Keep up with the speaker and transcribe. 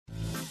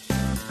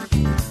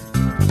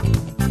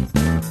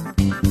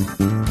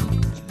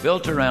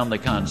built around the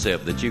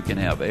concept that you can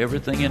have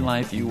everything in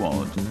life you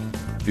want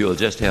if you'll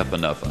just help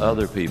enough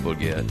other people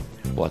get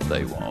what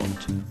they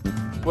want.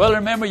 Well,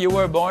 remember, you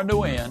were born to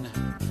win.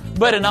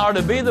 But in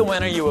order to be the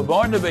winner you were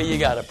born to be, you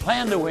got to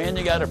plan to win,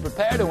 you got to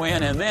prepare to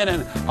win, and then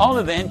and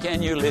only then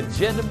can you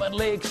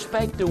legitimately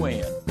expect to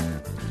win.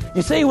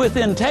 You see, with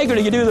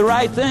integrity, you do the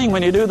right thing.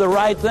 When you do the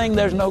right thing,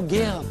 there's no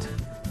guilt.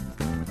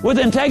 With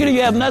integrity,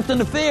 you have nothing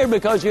to fear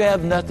because you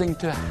have nothing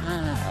to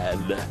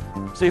hide.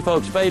 See,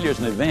 folks, failure's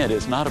an event.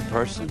 It's not a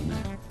person.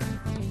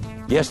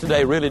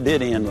 Yesterday really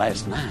did end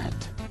last night.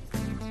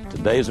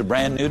 Today's a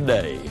brand new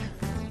day,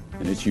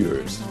 and it's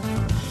yours.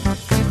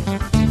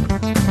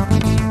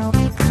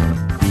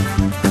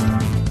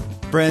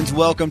 Friends,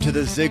 welcome to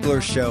The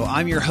Ziglar Show.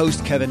 I'm your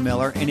host, Kevin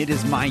Miller, and it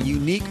is my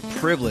unique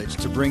privilege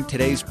to bring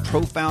today's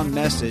profound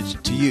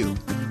message to you.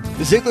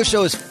 The Ziglar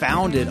Show is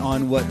founded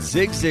on what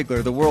Zig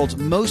Ziglar, the world's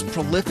most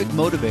prolific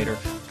motivator,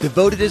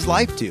 devoted his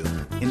life to,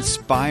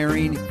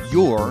 inspiring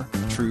your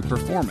true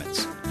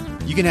performance.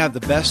 You can have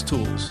the best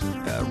tools,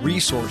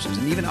 resources,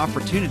 and even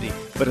opportunity,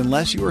 but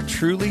unless you are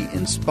truly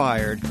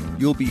inspired,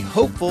 you'll be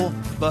hopeful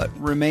but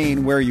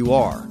remain where you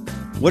are.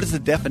 What is the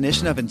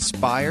definition of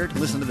inspired?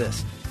 Listen to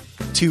this.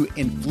 To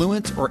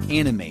influence or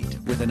animate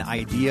with an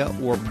idea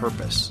or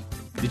purpose.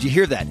 Did you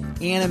hear that?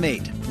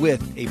 Animate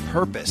with a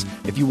purpose.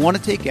 If you want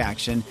to take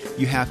action,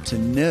 you have to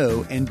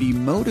know and be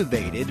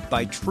motivated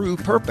by true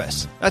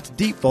purpose. That's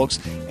deep, folks,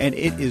 and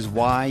it is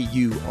why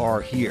you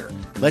are here.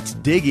 Let's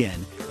dig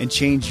in and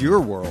change your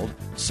world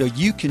so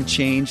you can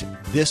change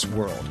this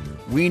world.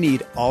 We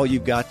need all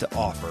you've got to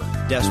offer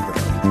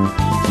desperately.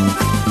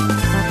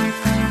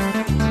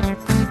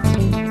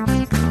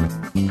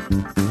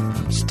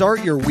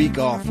 Start your week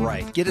off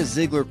right. Get a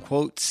Ziglar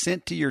quote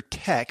sent to your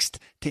text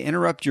to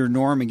interrupt your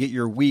norm and get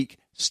your week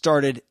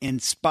started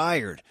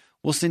inspired.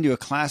 We'll send you a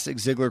classic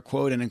Ziglar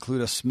quote and include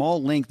a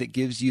small link that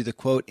gives you the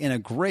quote in a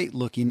great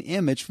looking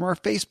image from our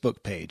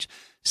Facebook page.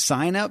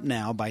 Sign up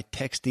now by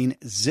texting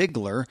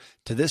Ziglar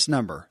to this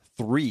number,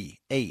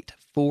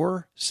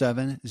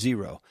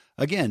 38470.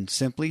 Again,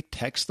 simply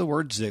text the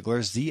word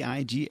Ziglar,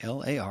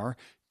 Z-I-G-L-A-R,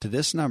 to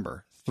this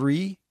number,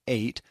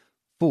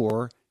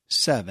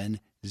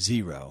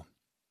 38470.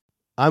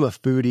 I'm a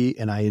foodie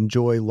and I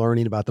enjoy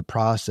learning about the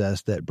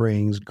process that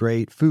brings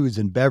great foods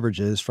and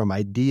beverages from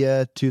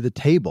idea to the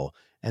table.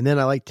 And then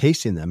I like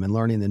tasting them and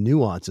learning the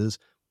nuances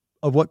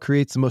of what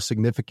creates the most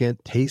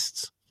significant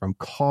tastes, from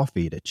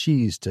coffee to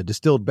cheese to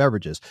distilled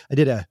beverages. I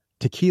did a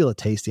tequila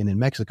tasting in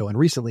Mexico and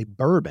recently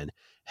bourbon.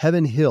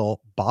 Heaven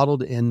Hill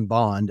Bottled in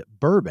Bond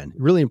bourbon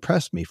really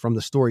impressed me from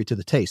the story to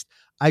the taste.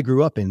 I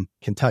grew up in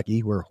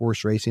Kentucky where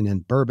horse racing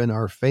and bourbon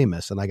are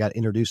famous, and I got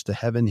introduced to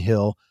Heaven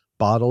Hill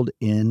Bottled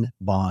in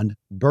Bond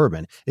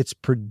bourbon. It's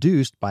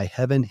produced by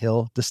Heaven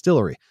Hill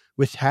Distillery,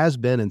 which has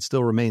been and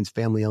still remains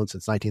family-owned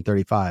since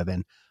 1935.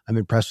 And I'm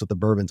impressed with the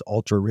bourbon's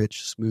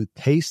ultra-rich, smooth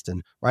taste.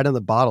 And right on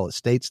the bottle, it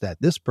states that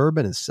this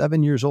bourbon is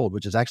 7 years old,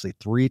 which is actually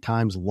 3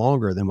 times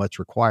longer than what's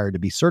required to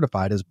be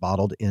certified as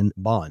Bottled in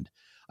Bond.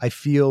 I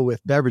feel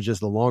with beverages,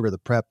 the longer the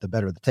prep, the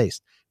better the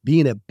taste.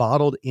 Being a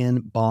Bottled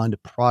in Bond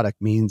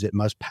product means it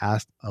must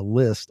pass a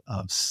list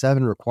of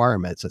 7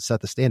 requirements that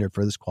set the standard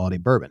for this quality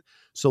bourbon.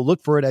 So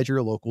look for it at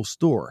your local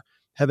store.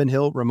 Heaven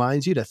Hill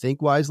reminds you to think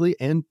wisely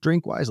and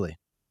drink wisely.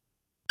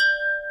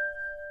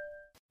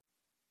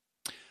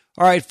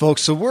 All right,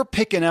 folks, so we're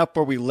picking up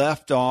where we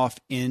left off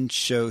in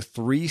show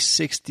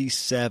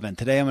 367.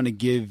 Today I'm going to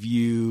give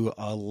you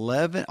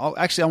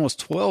almost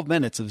 12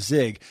 minutes of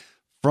Zig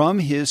from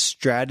his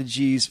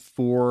Strategies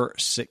for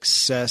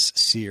Success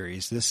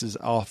series. This is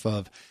off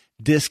of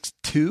Disc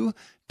 2,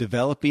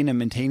 Developing and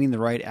Maintaining the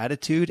Right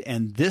Attitude.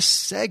 And this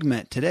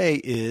segment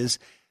today is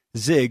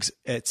Zig's.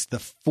 It's the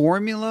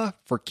formula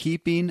for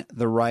keeping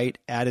the right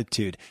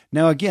attitude.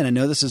 Now, again, I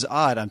know this is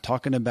odd. I'm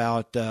talking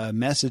about a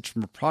message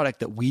from a product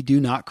that we do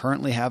not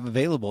currently have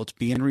available. It's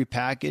being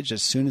repackaged.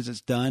 As soon as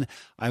it's done,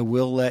 I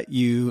will let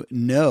you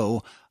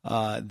know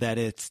that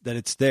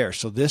it's there.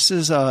 So this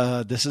is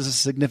a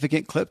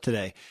significant clip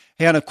today.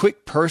 Hey, on a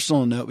quick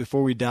personal note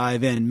before we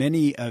dive in,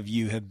 many of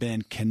you have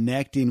been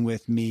connecting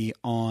with me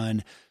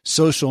on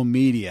social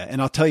media,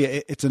 and I'll tell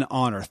you, it's an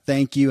honor.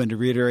 Thank you, and to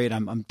reiterate,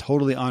 I'm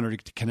totally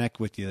honored to connect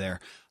with you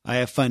there. I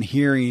have fun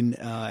hearing,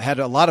 had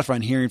a lot of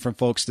fun hearing from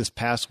folks this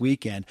past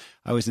weekend.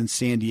 I was in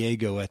San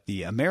Diego at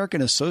the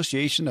American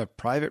Association of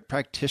Private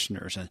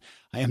Practitioners, and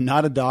I am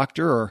not a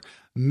doctor or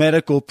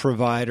medical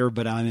provider,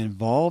 but I'm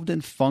involved in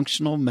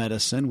functional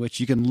medicine, which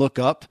you can look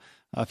up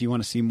if you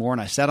want to see more.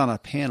 And I sat on a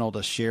panel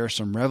to share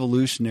some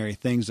revolutionary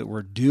things that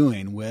we're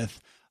doing with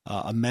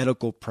a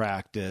medical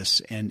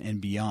practice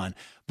and beyond.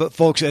 But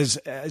folks,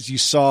 as you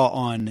saw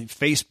on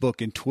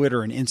Facebook and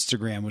Twitter and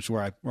Instagram, which is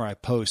where I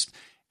post,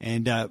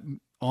 and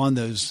on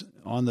those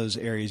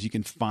areas, you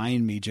can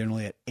find me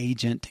generally at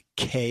Agent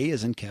K,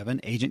 as in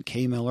Kevin, Agent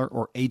K Miller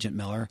or Agent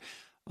Miller.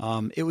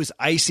 It was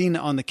icing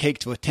on the cake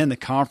to attend the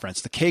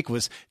conference. The cake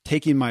was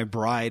taking my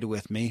bride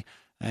with me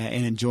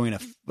and enjoying a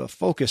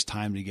focused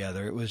time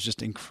together. It was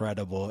just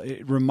incredible.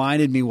 It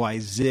reminded me why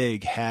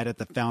Zig had at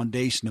the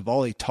foundation of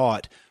all he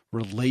taught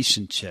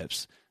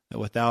relationships. that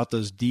without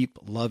those deep,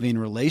 loving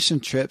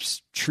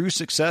relationships, true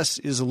success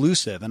is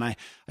elusive. And I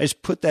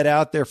just put that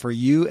out there for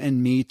you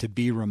and me to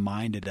be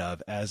reminded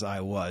of as I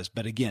was.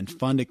 But again,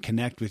 fun to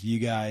connect with you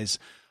guys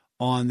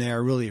on there. I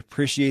really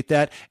appreciate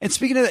that. And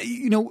speaking of that,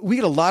 we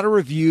get a lot of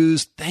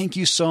reviews. Thank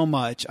you so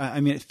much.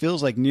 I mean, it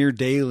feels like near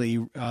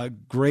daily,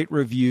 great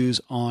reviews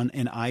in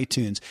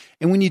iTunes.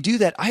 And when you do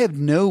that, I have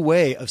no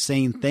way of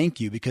saying thank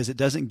you because it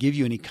doesn't give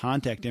you any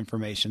contact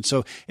information.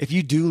 So if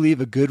you do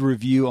leave a good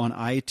review on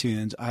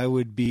iTunes, I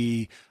would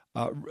be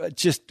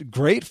just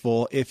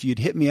grateful if you'd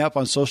hit me up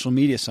on social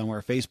media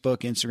somewhere,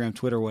 Facebook, Instagram,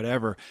 Twitter,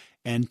 whatever,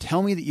 and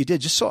tell me that you did,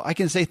 just so I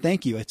can say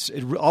thank you. It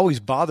always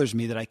bothers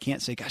me that I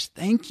can't say, gosh,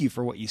 thank you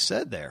for what you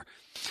said there.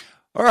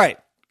 All right.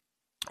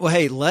 Well,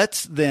 hey,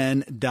 let's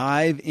then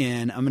dive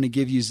in. I'm going to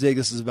give you Zig.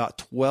 This is about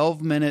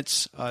 12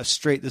 minutes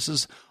straight. This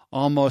is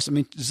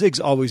Zig's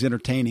always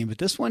entertaining, but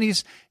this one,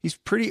 he's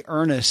pretty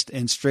earnest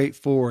and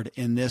straightforward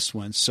in this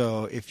one.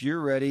 So if you're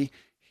ready,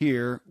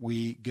 here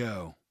we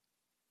go.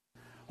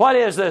 What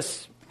is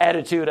this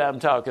attitude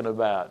I'm talking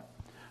about?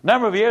 A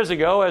number of years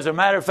ago, as a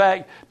matter of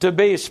fact, to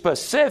be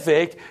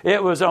specific,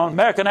 it was on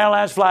American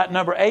Airlines flight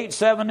number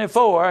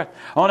 874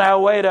 on our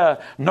way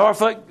to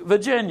Norfolk,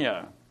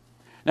 Virginia.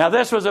 Now,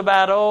 this was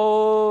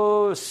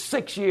about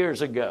 6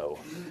 years ago.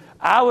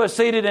 I was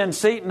seated in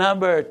seat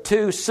number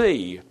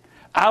 2C.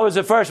 I was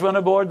the first one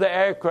aboard the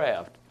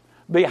aircraft.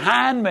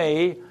 Behind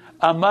me,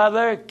 a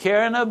mother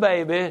carrying a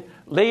baby,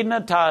 leading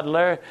a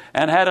toddler,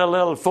 and had a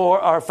little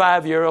 4 or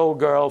 5-year-old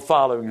girl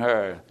following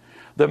her.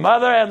 The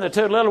mother and the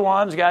 2 little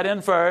ones got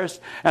in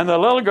first, and the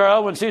little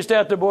girl, when she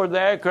stepped aboard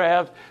the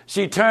aircraft,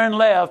 she turned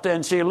left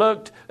and she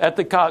looked at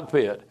the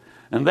cockpit.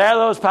 And there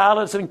those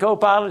pilots and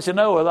co-pilots, with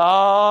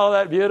all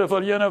that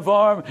beautiful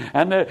uniform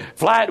and the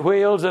flight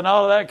wheels and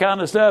all of that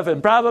kind of stuff,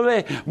 and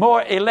probably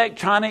more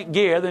electronic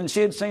gear than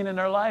she had seen in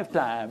her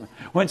lifetime.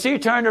 When she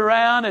turned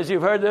around, as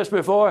you've heard this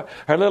before,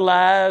 her little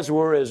eyes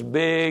were as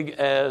big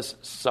as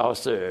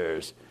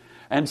saucers.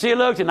 And she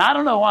looked, and I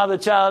don't know why the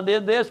child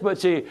did this,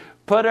 but she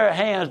put her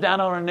hands down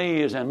on her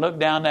knees and looked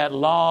down that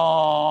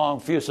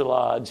long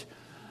fuselage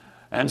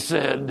and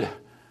said,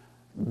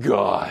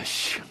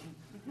 "Gosh.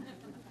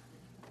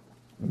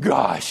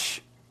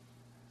 Gosh."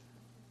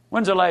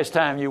 When's the last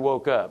time you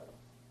woke up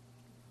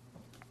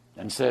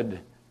and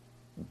said,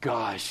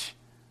 "Gosh,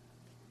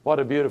 what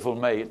a beautiful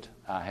mate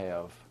I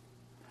have.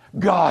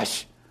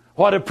 Gosh,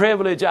 what a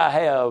privilege I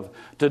have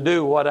to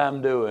do what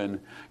I'm doing.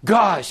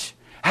 Gosh,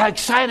 how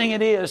exciting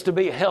it is to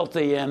be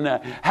healthy and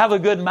have a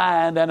good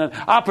mind and an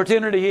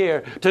opportunity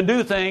here to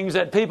do things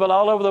that people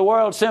all over the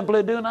world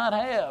simply do not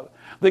have."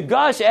 The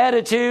gosh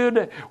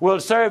attitude will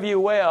serve you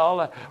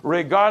well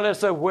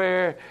regardless of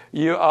where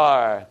you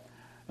are.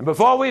 And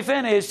before we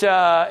finish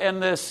in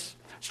this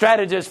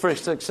strategies for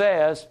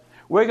success,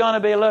 we're going to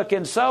be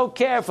looking so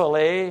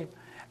carefully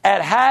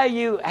at how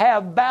you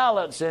have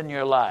balance in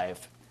your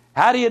life.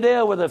 How do you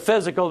deal with the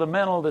physical, the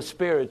mental, the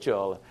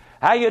spiritual?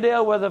 How you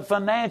deal with the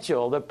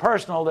financial, the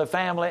personal, the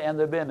family, and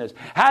the business.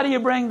 How do you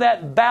bring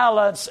that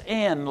balance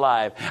in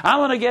life? I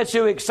want to get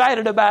you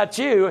excited about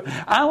you.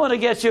 I want to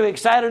get you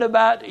excited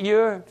about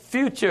your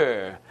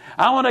future.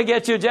 I want to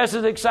get you just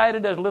as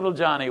excited as little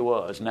Johnny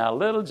was. Now,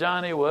 little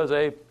Johnny was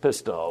a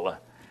pistol.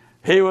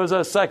 He was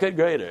a second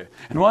grader.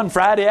 And one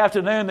Friday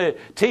afternoon, the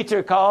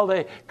teacher called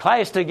the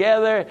class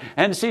together,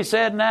 and she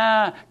said,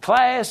 "Now,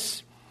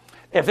 class,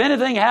 if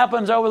anything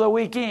happens over the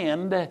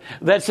weekend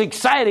that's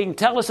exciting,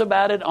 tell us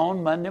about it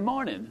on Monday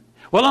morning."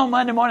 Well, on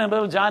Monday morning,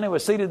 little Johnny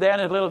was seated there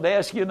in his little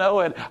desk, and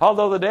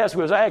although the desk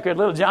was accurate,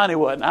 little Johnny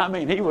wasn't. I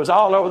mean, he was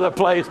all over the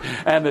place.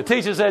 And the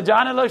teacher said,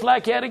 "Johnny, looks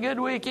like you had a good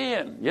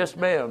weekend." "Yes,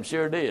 ma'am,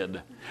 sure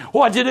did."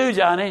 "What'd you do,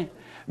 Johnny?"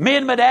 "Me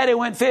and my daddy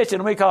went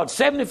fishing. We caught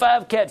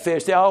 75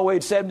 catfish. They all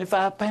weighed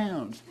 75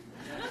 pounds.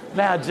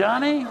 Now,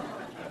 Johnny,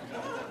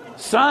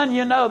 son,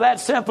 that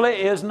simply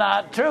is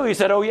not true. He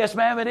said, "Oh, yes,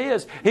 ma'am, it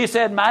is." He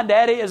said, "My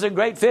daddy is a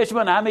great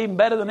fisherman. I'm even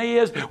better than he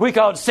is. We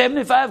caught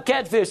 75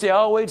 catfish. They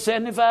all weighed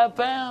 75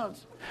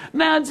 pounds.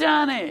 Now,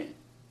 Johnny,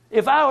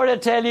 if I were to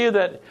tell you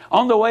that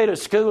on the way to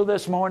school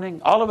this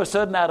morning, all of a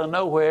sudden out of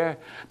nowhere,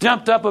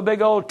 jumped up a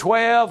big old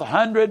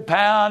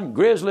 1,200-pound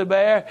grizzly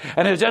bear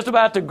and is just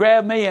about to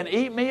grab me and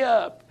eat me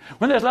up.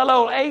 When this little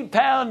old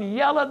 8-pound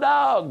yellow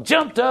dog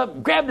jumped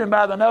up, grabbed him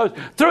by the nose,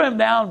 threw him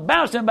down,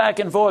 bounced him back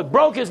and forth,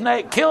 broke his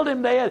neck, killed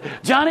him dead.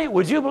 Johnny,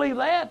 would you believe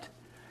that?"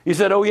 He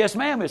said, "Oh, yes,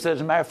 ma'am." He said,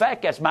 "As a matter of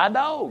fact, that's my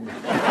dog."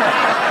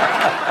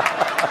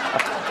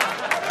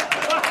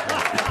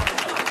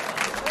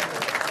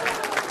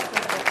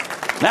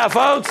 Now,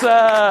 folks,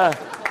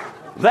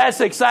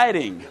 that's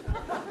exciting.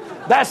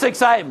 That's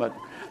excitement.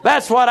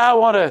 That's what I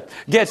want to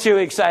get you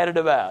excited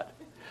about.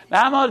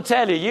 Now, I'm going to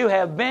tell you, you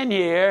have been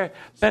here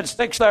since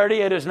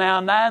 6:30. It is now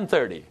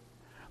 9:30.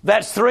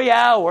 That's 3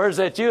 hours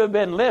that you have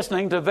been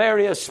listening to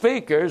various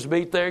speakers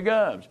beat their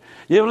gums.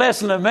 You've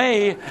listened to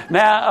me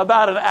now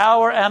about an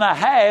hour and a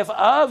half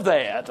of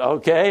that,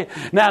 okay?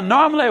 Now,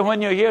 normally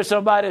when you hear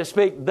somebody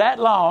speak that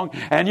long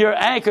and you're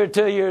anchored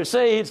to your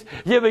seats,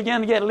 you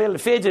begin to get a little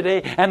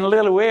fidgety and a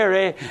little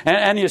weary,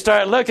 and you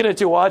start looking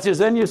at your watches,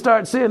 then you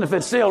start seeing if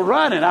it's still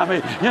running. I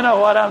mean, you know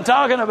what I'm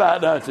talking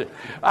about, don't you?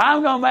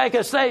 I'm going to make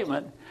a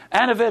statement.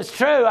 And if it's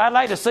true, I'd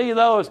like to see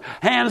those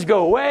hands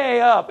go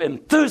way up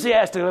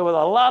enthusiastically with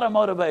a lot of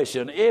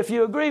motivation if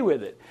you agree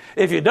with it.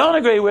 If you don't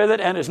agree with it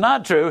and it's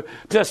not true,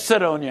 just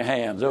sit on your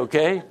hands,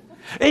 okay?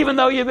 Even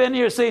though you've been in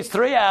your seats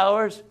 3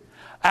 hours,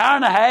 hour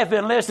and a half,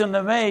 been listening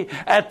to me,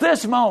 at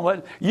this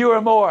moment you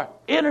are more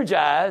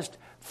energized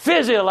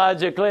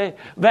physiologically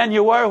than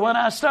you were when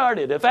I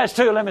started. If that's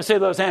true, let me see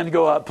those hands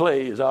go up,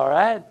 please, all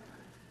right?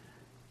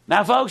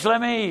 Now, folks, let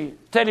me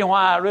tell you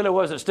why I really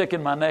wasn't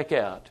sticking my neck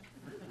out.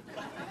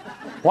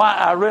 Why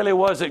I really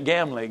wasn't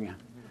gambling.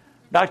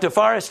 Dr.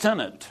 Forrest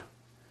Tennant,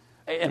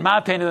 in my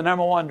opinion, the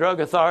number one drug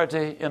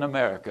authority in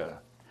America.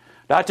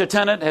 Dr.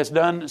 Tennant has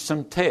done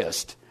some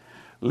tests,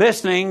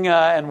 listening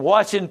and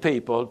watching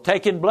people,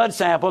 taking blood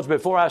samples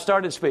before I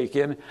started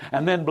speaking,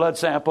 and then blood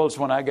samples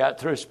when I got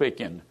through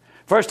speaking.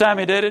 First time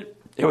he did it,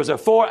 it was a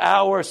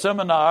 4-hour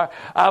seminar.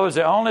 I was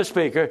the only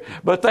speaker,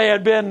 but they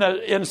had been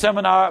in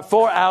seminar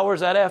 4 hours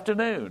that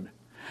afternoon.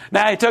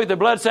 Now, he took the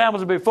blood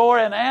samples before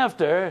and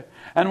after,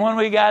 and when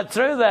we got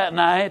through that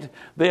night,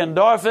 the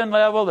endorphin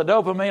level, the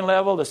dopamine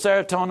level, the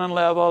serotonin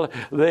level,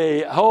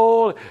 the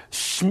whole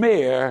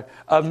smear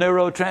of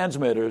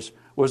neurotransmitters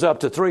was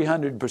up to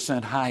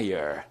 300%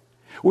 higher.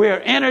 We are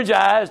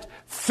energized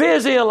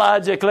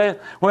physiologically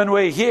when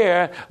we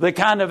hear the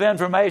kind of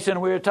information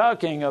we're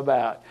talking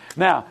about.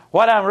 Now,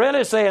 what I'm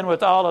really saying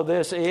with all of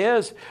this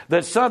is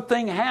that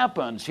something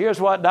happens. Here's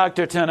what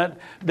Dr. Tennant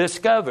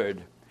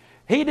discovered.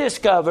 He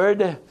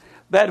discovered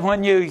that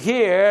when you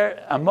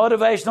hear a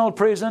motivational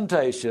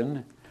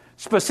presentation,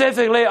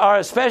 specifically or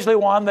especially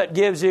one that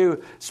gives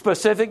you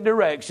specific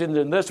directions,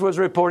 and this was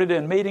reported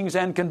in Meetings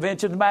and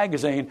Conventions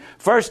magazine,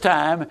 first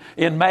time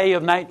in May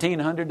of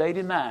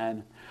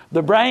 1989,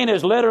 the brain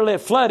is literally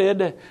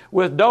flooded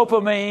with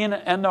dopamine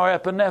and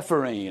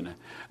norepinephrine.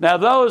 Now,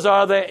 those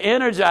are the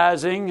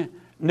energizing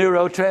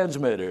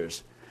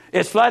neurotransmitters.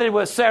 It's flooded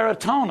with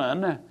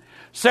serotonin.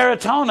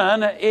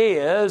 Serotonin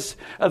is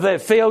the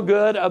feel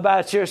good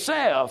about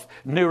yourself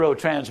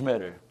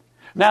neurotransmitter.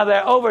 Now,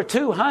 there are over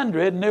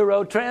 200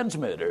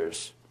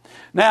 neurotransmitters.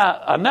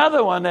 Now,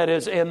 another one that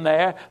is in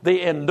there,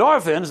 the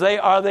endorphins, they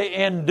are the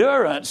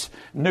endurance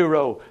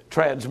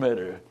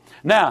neurotransmitter.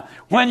 Now,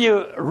 when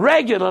you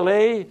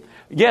regularly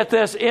get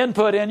this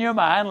input in your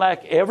mind,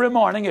 like every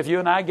morning if you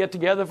and I get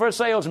together for a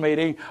sales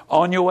meeting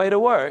on your way to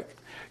work,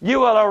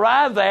 you will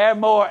arrive there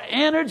more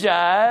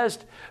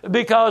energized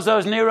because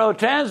those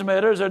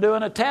neurotransmitters are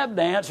doing a tap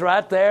dance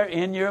right there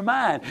in your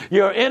mind.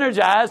 You're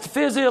energized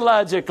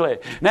physiologically.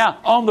 Now,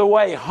 on the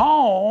way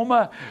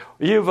home,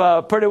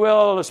 you've pretty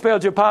well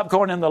spilled your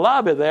popcorn in the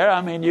lobby there.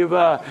 I mean, you've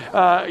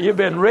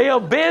been real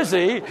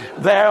busy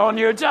there on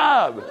your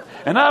job.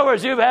 In other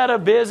words, you've had a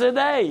busy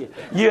day.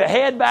 You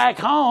head back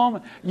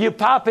home, you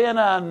pop in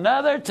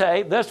another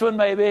tape, this one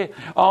maybe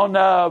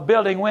on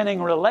building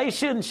winning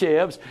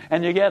relationships,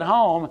 and you get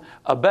home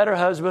a better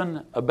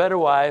husband, a better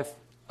wife,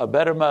 a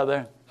better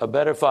mother, a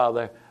better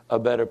father, a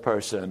better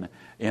person.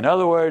 In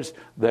other words,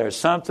 there's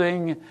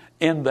something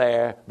in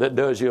there that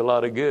does you a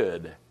lot of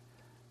good.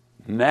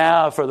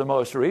 Now for the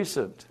most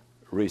recent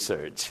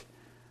research.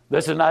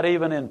 This is not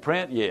even in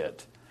print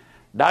yet.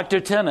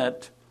 Dr.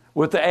 Tennant,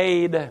 with the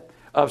aid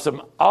of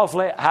some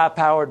awfully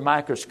high-powered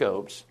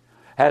microscopes,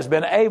 has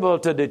been able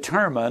to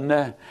determine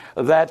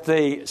that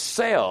the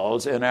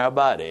cells in our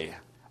body,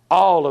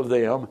 all of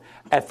them,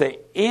 at the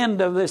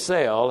end of the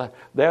cell,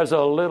 there's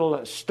a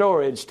little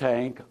storage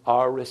tank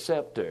or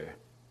receptor.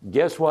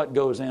 Guess what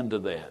goes into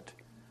that?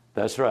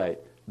 That's right.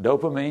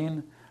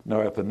 Dopamine,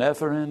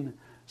 norepinephrine,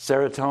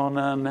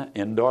 serotonin,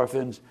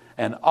 endorphins,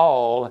 and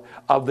all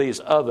of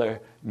these other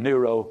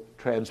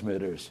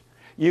neurotransmitters.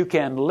 You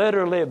can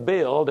literally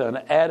build an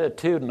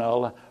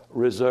attitudinal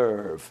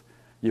reserve.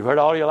 You've heard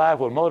all your life,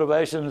 well,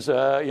 motivations,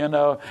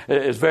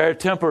 is very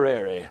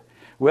temporary.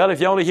 Well, if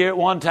you only hear it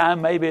one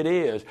time, maybe it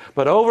is.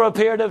 But over a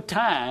period of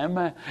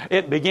time,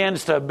 it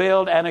begins to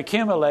build and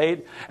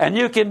accumulate, and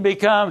you can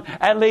become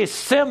at least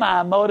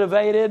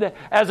semi-motivated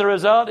as a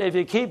result if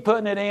you keep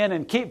putting it in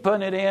and keep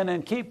putting it in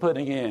and keep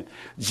putting it in.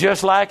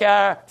 Just like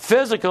our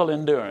physical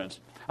endurance.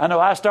 I know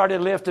I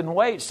started lifting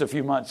weights a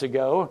few months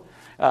ago.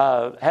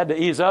 Had to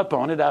ease up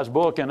on it. I was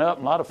bulking up,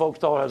 and a lot of folks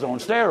thought I was on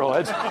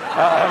steroids.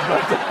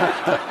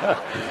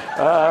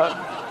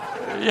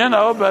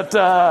 But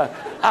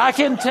I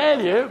can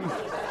tell you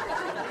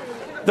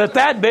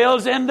that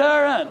builds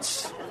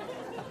endurance.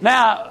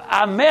 Now,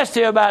 I missed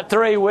here about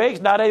 3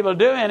 weeks, not able to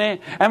do any,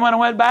 and when I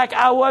went back,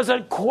 I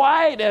wasn't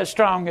quite as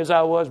strong as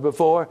I was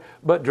before,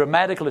 but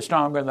dramatically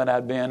stronger than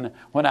I'd been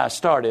when I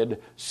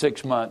started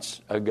 6 months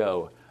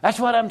ago. That's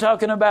what I'm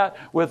talking about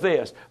with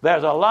this.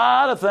 There's a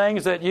lot of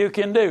things that you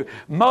can do.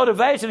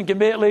 Motivation can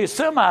be at least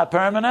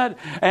semi-permanent,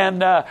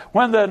 and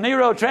when the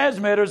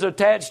neurotransmitters are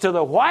attached to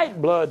the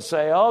white blood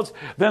cells,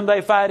 then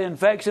they fight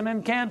infection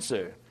and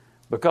cancer,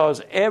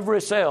 because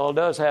every cell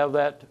does have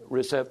that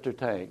receptor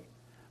tank.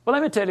 Well,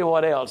 let me tell you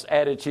what else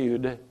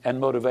attitude and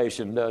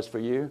motivation does for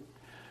you.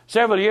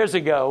 Several years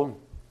ago,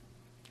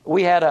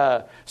 we had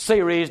a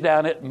series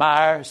down at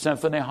Meyer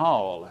Symphony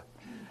Hall.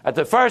 At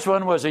the first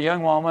one was a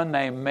young woman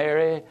named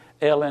Mary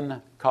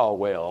Ellen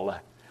Caldwell.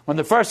 When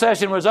the first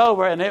session was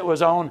over and it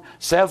was on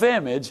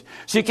self-image,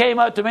 she came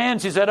up to me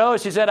and she said,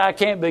 I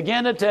can't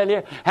begin to tell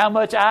you how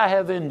much I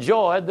have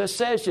enjoyed this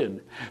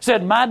session.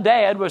 Said, my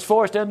dad was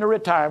forced into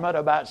retirement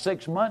about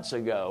 6 months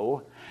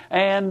ago,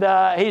 and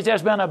he's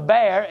just been a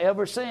bear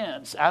ever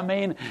since. I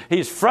mean,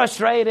 he's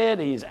frustrated,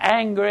 he's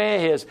angry,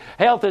 his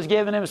health is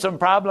giving him some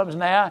problems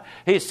now.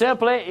 He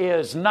simply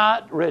is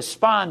not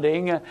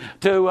responding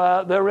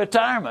to the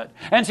retirement.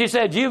 And she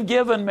said, you've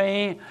given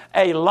me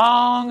a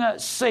long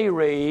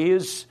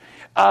series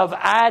of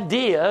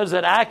ideas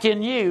that I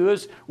can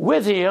use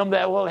with him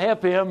that will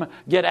help him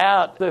get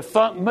out the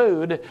funk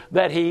mood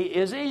that he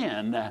is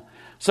in.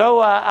 So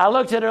I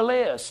looked at her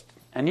list,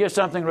 and here's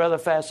something rather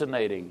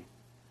fascinating.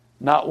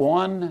 Not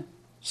one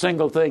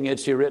single thing had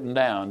she written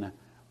down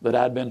that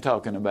I'd been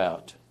talking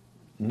about.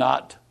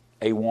 Not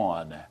a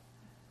one.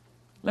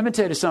 Let me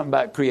tell you something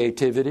about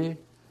creativity.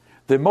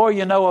 The more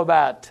you know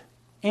about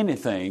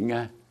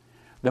anything,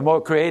 the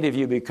more creative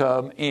you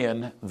become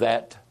in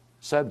that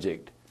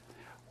subject.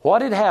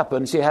 What had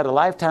happened, she had a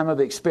lifetime of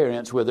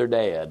experience with her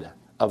dad,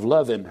 of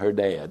loving her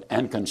dad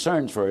and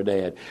concerns for her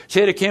dad.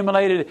 She had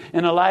accumulated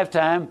in a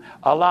lifetime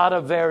a lot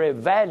of very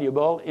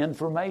valuable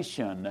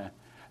information.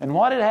 And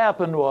what had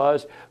happened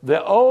was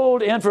the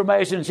old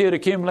information she had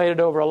accumulated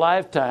over a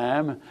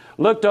lifetime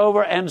looked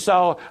over and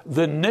saw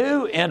the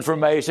new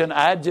information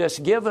I'd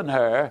just given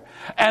her.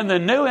 And the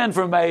new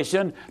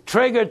information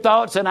triggered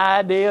thoughts and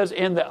ideas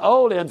in the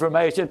old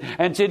information.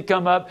 And she'd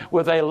come up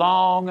with a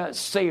long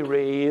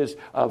series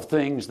of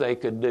things they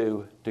could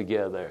do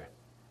together.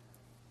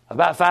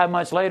 About 5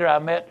 months later, I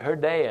met her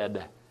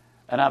dad.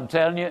 And I'm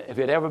telling you, if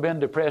he'd ever been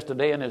depressed a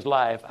day in his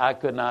life, I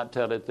could not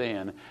tell it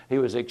then. He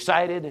was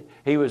excited,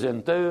 he was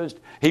enthused,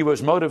 he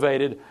was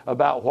motivated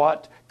about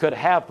what could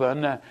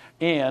happen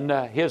in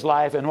his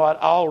life and what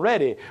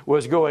already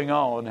was going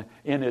on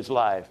in his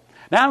life.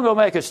 Now I'm going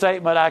to make a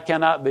statement I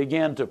cannot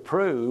begin to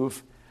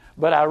prove,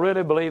 but I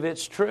really believe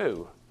it's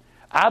true.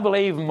 I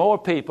believe more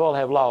people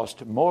have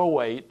lost more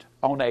weight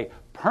on a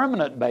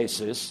permanent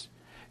basis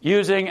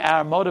using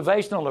our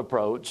motivational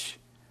approach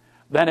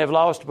than have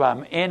lost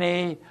by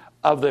any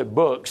of the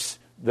books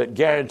that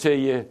guarantee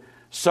you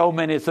so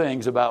many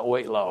things about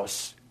weight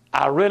loss.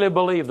 I really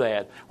believe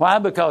that. Why?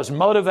 Because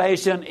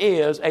motivation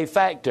is a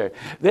factor.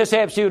 This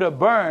helps you to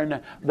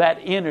burn that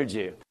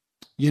energy.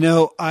 You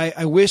know,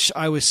 I wish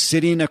I was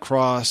sitting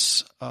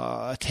across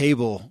a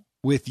table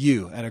with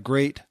you at a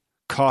great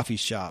coffee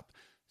shop,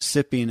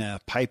 sipping a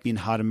piping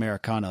hot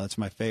Americano. That's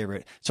my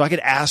favorite. So I could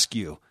ask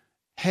you,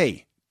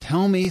 hey,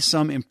 tell me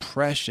some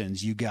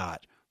impressions you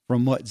got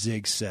from what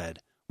Zig said.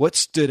 What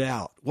stood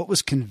out? What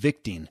was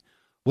convicting?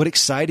 What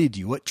excited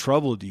you? What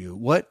troubled you?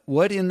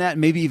 What in that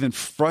maybe even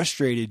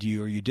frustrated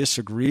you or you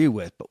disagree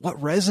with? But what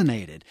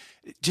resonated?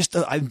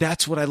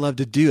 That's what I love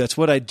to do. That's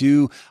what I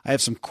do. I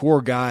have some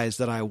core guys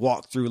that I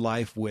walk through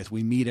life with.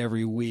 We meet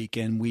every week,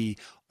 and we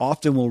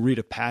often will read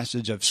a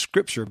passage of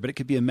Scripture, but it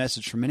could be a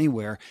message from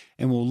anywhere,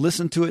 and we'll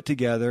listen to it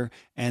together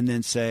and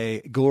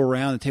then go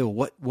around the table.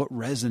 What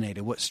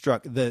resonated? What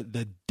struck?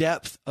 The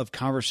depth of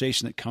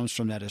conversation that comes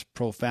from that is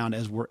profound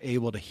as we're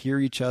able to hear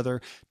each other,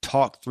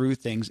 talk through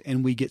things,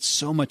 and we get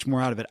so much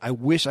more out of it. I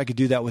wish I could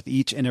do that with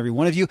each and every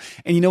one of you.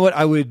 And you know what?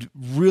 I would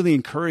really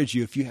encourage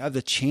you, if you have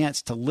the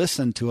chance to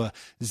listen to a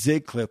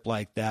Zig clip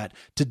like that,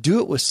 to do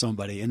it with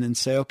somebody and then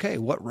say, okay,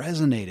 what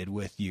resonated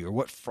with you, or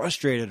what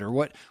frustrated, or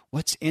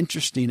what's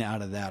interesting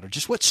out of that, or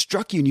just what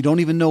struck you and you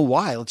don't even know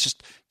why. Let's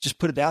just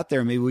put it out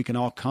there. Maybe we can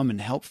all come and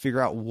help figure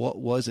out what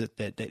was it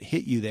that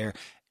hit you there,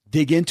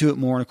 dig into it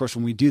more. And of course,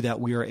 when we do that,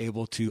 we are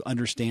able to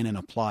understand and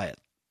apply it.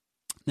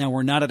 Now,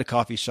 we're not at a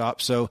coffee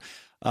shop, so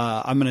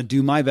I'm going to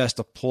do my best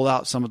to pull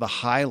out some of the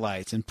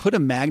highlights and put a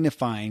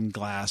magnifying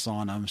glass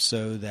on them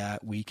so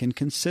that we can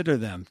consider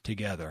them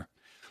together.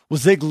 Well,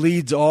 Zig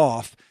leads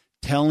off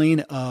telling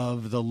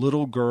of the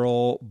little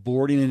girl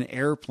boarding an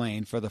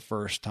airplane for the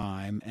first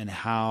time and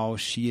how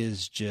she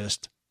is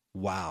just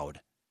wowed.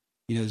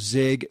 You know,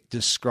 Zig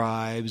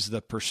describes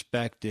the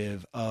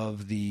perspective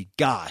of the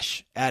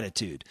gosh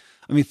attitude.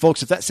 I mean,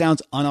 folks, if that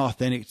sounds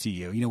unauthentic to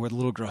you, where the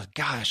little girl,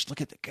 gosh, look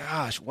at the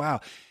gosh,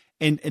 wow.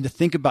 And to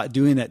think about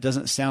doing that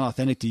doesn't sound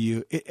authentic to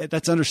you,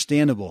 that's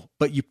understandable.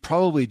 But you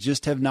probably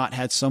just have not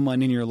had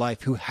someone in your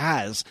life who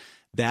has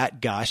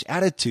that gosh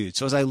attitude.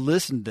 So as I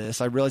listened to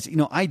this, I realized,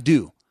 I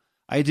do.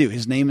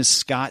 His name is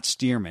Scott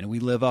Stearman. We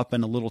live up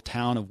in a little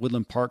town of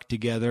Woodland Park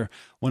together.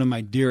 One of my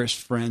dearest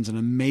friends, an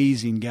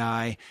amazing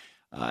guy.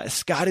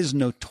 Scott is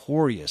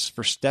notorious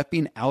for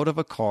stepping out of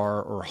a car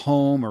or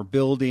home or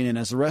building, and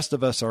as the rest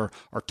of us are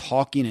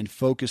talking and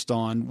focused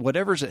on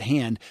whatever's at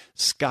hand,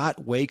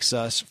 Scott wakes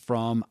us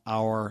from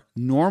our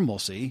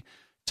normalcy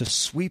to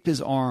sweep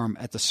his arm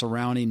at the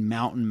surrounding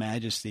mountain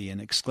majesty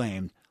and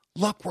exclaim,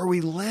 "Look where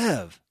we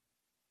live."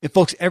 And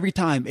folks, every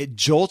time it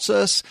jolts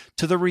us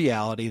to the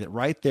reality that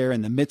right there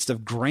in the midst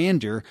of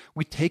grandeur,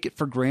 we take it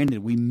for granted.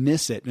 We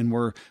miss it. And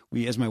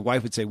we, as my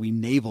wife would say, we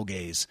navel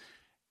gaze.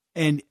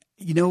 And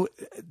you know,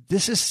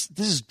 this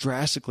is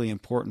drastically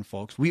important,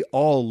 folks. We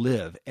all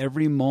live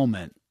every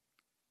moment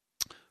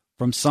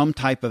from some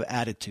type of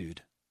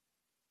attitude.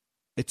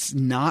 It's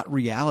not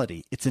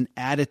reality. It's an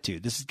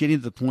attitude. This is getting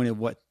to the point of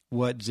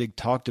what Zig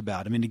talked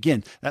about. I mean,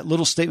 again, that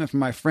little statement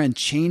from my friend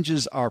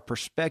changes our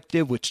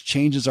perspective, which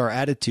changes our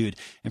attitude.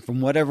 And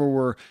from whatever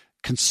we're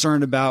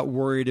concerned about,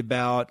 worried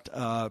about,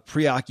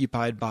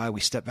 preoccupied by,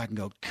 we step back and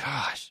go,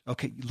 gosh,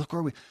 okay, look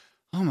where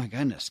oh my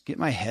goodness, get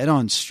my head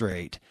on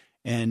straight.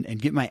 And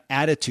get my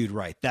attitude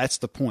right. That's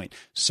the point.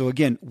 So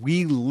again,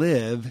 we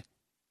live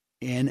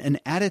in an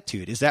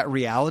attitude. Is that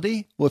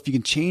reality? Well, if you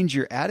can change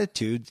your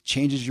attitude, it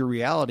changes your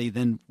reality,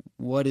 then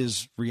what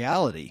is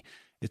reality?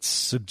 It's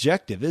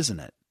subjective,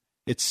 isn't it?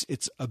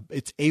 It's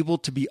able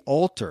to be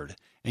altered.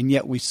 And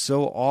yet we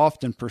so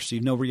often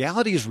perceive, no,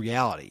 reality is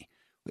reality.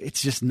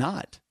 It's just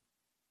not.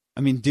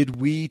 I mean, did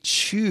you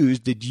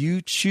choose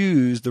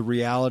the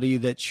reality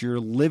that you're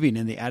living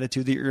in, the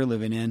attitude that you're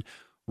living in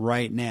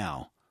right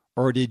now?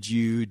 Or did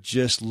you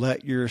just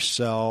let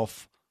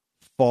yourself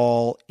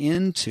fall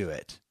into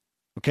it?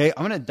 Okay,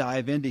 I'm going to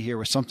dive into here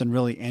with something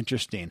really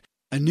interesting.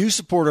 A new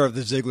supporter of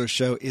the Ziglar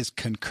Show is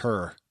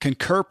Concur.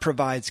 Concur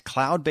provides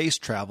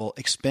cloud-based travel,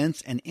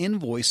 expense, and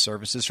invoice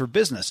services for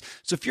business.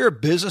 So if you're a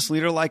business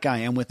leader like I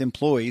am with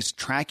employees,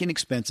 tracking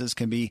expenses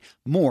can be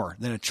more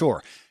than a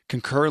chore.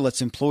 Concur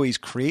lets employees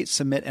create,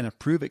 submit, and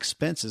approve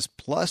expenses,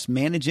 plus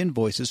manage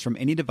invoices from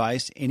any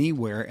device,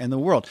 anywhere in the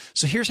world.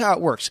 So here's how it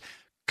works.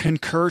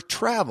 Concur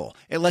Travel.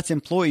 It lets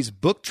employees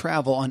book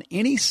travel on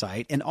any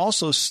site and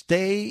also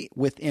stay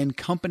within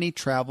company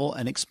travel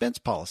and expense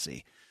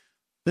policy.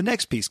 The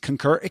next piece,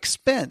 Concur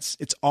Expense.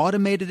 Its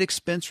automated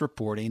expense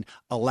reporting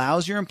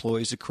allows your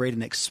employees to create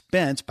an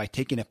expense by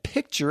taking a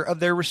picture of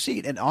their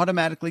receipt and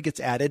automatically gets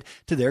added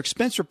to their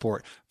expense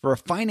report. For a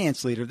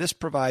finance leader, this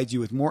provides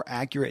you with more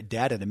accurate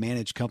data to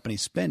manage company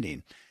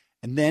spending.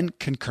 And then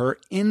Concur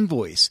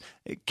Invoice.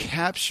 It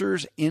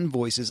captures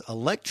invoices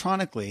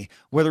electronically,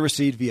 whether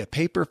received via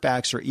paper,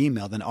 fax, or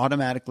email, then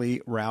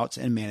automatically routes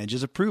and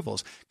manages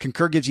approvals.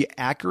 Concur gives you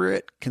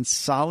accurate,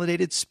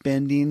 consolidated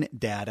spending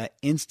data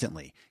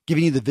instantly,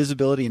 giving you the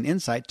visibility and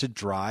insight to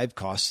drive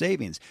cost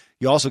savings.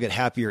 You also get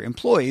happier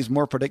employees,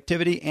 more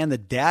productivity, and the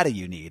data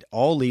you need,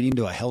 all leading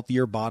to a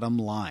healthier bottom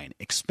line.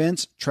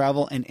 Expense,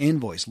 travel, and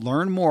invoice.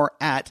 Learn more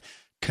at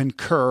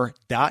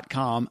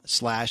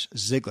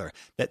concur.com/Ziglar.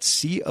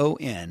 That's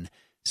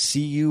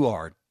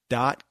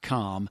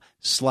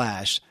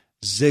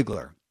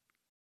CONCUR.com/Ziglar.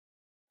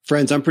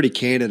 Friends, I'm pretty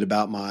candid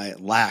about my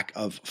lack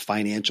of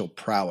financial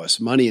prowess.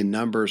 Money and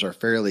numbers are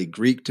fairly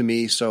Greek to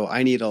me, so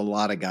I need a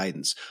lot of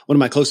guidance. One of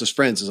my closest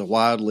friends is a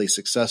wildly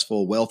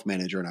successful wealth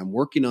manager, and I'm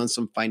working on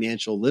some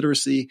financial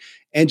literacy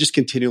and just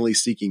continually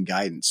seeking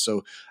guidance.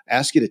 So I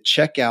ask you to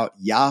check out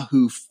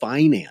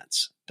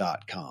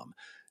yahoofinance.com.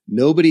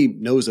 Nobody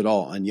knows it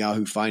all, and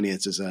Yahoo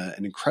Finance is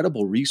an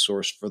incredible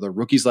resource for the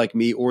rookies like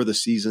me or the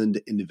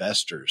seasoned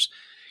investors.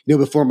 You know,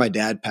 before my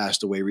dad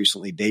passed away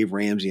recently, Dave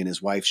Ramsey and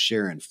his wife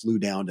Sharon flew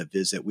down to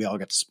visit. We all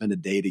got to spend a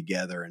day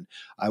together, and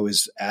I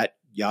was at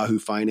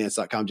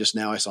yahoofinance.com just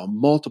now. I saw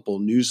multiple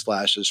news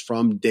flashes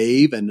from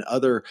Dave and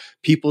other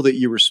people that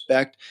you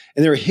respect,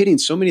 and they're hitting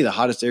so many of the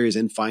hottest areas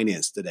in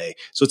finance today.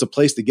 So it's a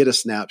place to get a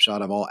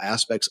snapshot of all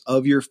aspects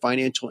of your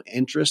financial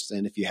interests,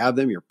 and if you have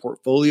them, your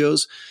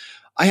portfolios.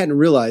 I hadn't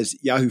realized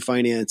Yahoo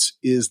Finance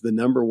is the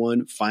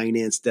 #1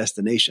 finance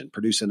destination,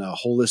 producing a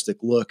holistic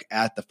look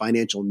at the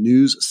financial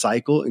news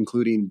cycle,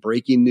 including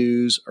breaking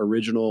news,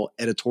 original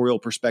editorial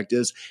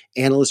perspectives,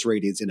 analyst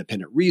ratings,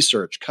 independent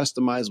research,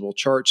 customizable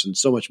charts, and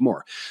so much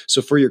more. So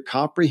for your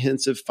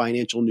comprehensive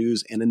financial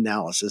news and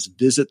analysis,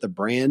 visit the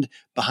brand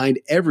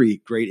behind every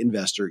great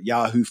investor,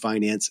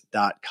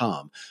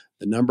 yahoofinance.com,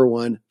 the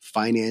 #1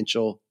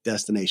 financial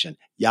destination,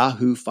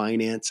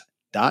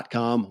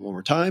 yahoofinance.com. One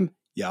more time,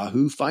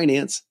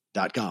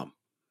 yahoofinance.com.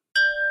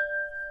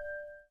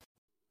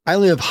 I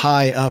live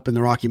high up in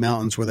the Rocky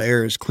Mountains where the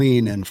air is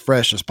clean and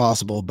fresh as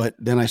possible, but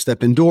then I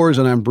step indoors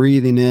and I'm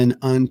breathing in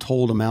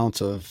untold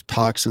amounts of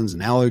toxins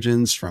and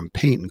allergens from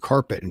paint and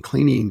carpet and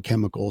cleaning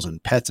chemicals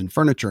and pets and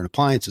furniture and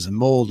appliances and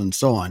mold and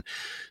so on.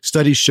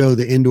 Studies show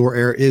the indoor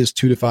air is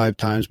 2 to 5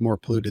 times more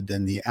polluted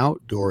than the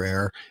outdoor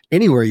air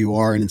anywhere you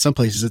are, and in some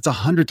places it's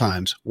 100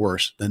 times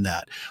worse than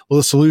that. Well,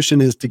 the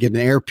solution is to get an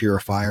air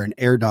purifier, and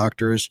Air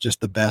Doctor is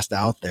just the best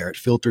out there. It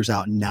filters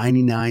out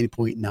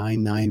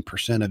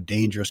 99.99% of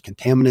dangerous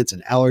contaminants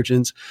and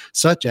allergens,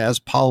 such as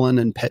pollen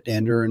and pet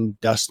dander and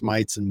dust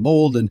mites and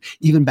mold and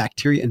even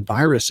bacteria and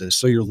viruses,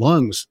 so your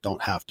lungs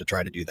don't have to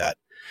try to do that.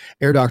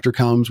 Air Doctor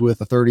comes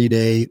with a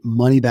 30-day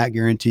money-back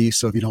guarantee.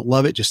 So if you don't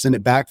love it, just send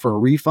it back for a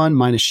refund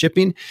minus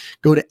shipping.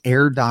 Go to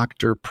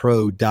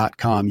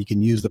airdoctorpro.com. You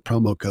can use the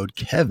promo code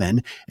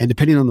Kevin, and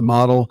depending on the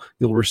model,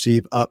 you'll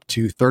receive up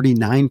to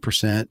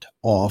 39%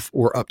 off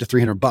or up to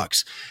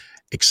 $300.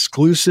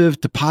 Exclusive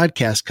to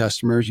podcast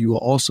customers, you will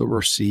also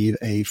receive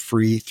a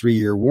free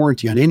 3-year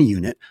warranty on any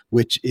unit,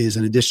 which is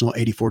an additional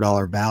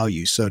 $84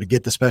 value. So to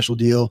get the special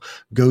deal,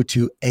 go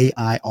to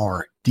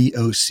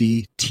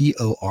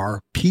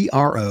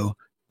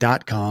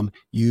airdoctorpro.com.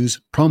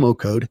 Use promo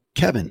code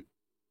Kevin.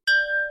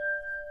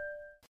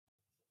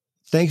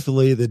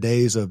 Thankfully, the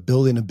days of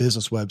building a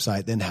business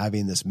website, then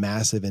having this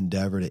massive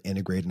endeavor to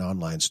integrate an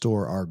online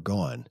store are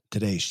gone.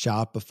 Today,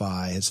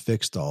 Shopify has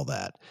fixed all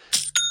that.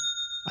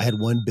 I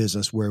had one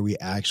business where we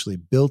actually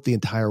built the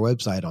entire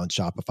website on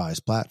Shopify's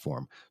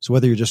platform. So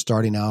whether you're just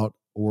starting out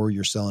or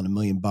you're selling $1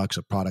 million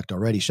of product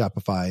already,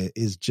 Shopify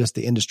is just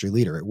the industry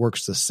leader. It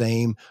works the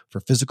same for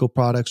physical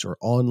products or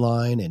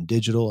online and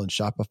digital, and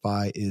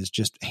Shopify is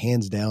just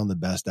hands down the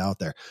best out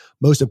there.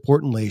 Most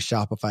importantly,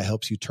 Shopify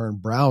helps you turn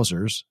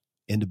browsers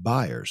into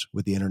buyers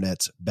with the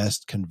internet's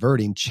best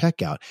converting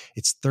checkout.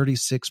 It's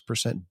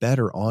 36%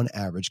 better on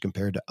average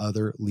compared to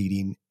other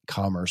leading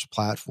commerce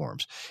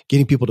platforms.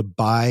 Getting people to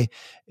buy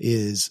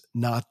is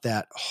not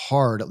that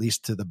hard, at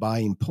least to the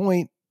buying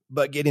point,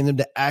 but getting them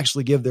to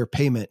actually give their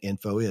payment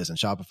info is, and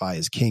Shopify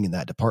is king in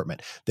that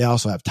department. They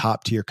also have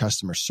top tier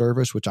customer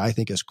service, which I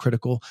think is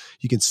critical.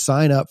 You can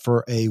sign up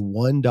for a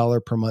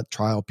 $1 per month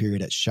trial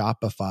period at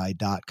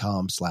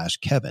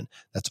shopify.com/Kevin.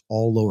 That's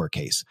all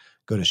lowercase.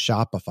 Go to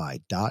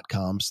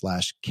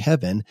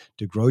shopify.com/Kevin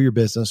to grow your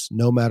business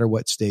no matter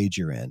what stage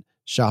you're in.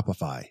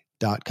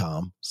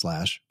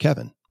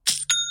 Shopify.com/Kevin.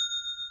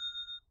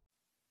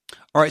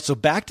 All right, so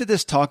back to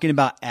this talking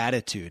about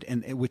attitude,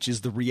 and which is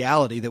the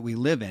reality that we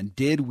live in.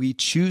 Did we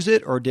choose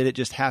it or did it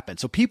just happen?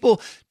 So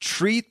people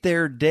treat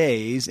their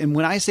days, and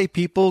when I say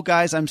people,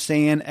 guys, I'm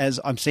saying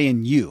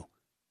you,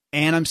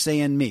 and I'm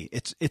saying me.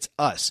 It's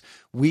us.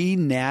 We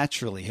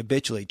naturally,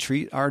 habitually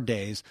treat our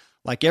days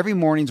like every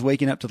morning's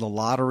waking up to the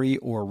lottery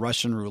or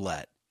Russian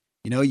roulette.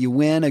 You know, you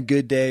win a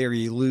good day or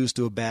you lose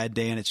to a bad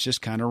day, and it's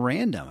just kind of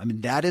random. I mean,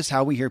 that is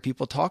how we hear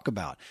people talk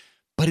about,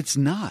 but it's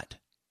not.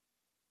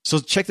 So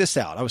check this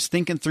out. I was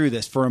thinking through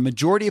this. For a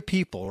majority of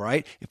people,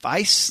 right, if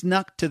I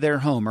snuck to their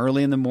home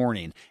early in the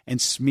morning and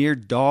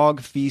smeared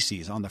dog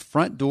feces on the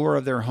front door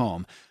of their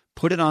home,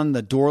 put it on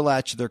the door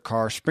latch of their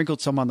car, sprinkled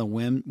some on the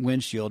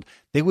windshield,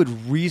 they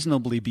would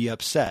reasonably be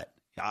upset.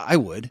 I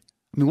would.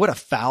 I mean, what a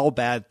foul,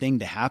 bad thing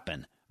to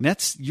happen. I mean,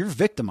 you're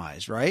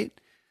victimized, right?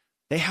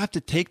 They have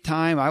to take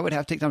time. I would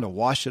have to take time to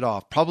wash it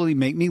off, probably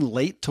make me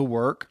late to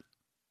work.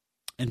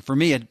 And for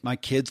me, my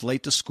kids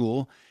late to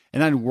school.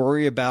 And I'd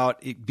worry about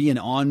it being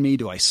on me.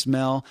 Do I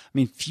smell? I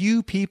mean,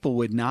 few people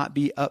would not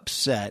be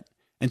upset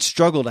and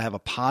struggle to have a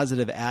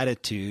positive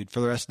attitude for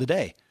the rest of the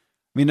day.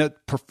 I mean, the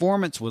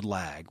performance would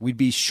lag. We'd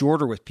be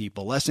shorter with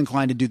people, less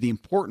inclined to do the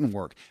important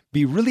work,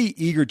 be really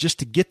eager just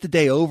to get the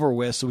day over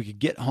with so we could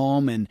get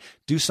home and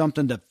do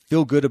something to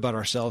feel good about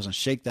ourselves and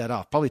shake that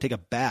off. Probably take a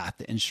bath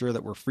to ensure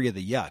that we're free of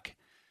the yuck.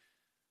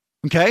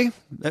 Okay,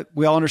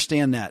 we all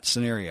understand that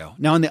scenario.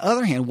 Now, on the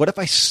other hand, what if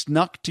I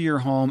snuck to your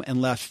home and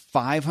left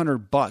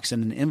 $500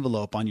 in an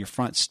envelope on your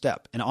front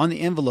step? And on the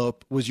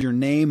envelope was your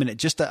name and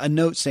just a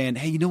note saying,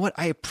 hey, you know what?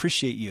 I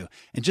appreciate you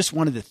and just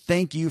wanted to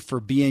thank you for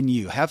being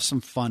you. Have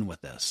some fun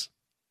with this.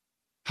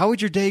 How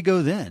would your day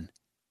go then?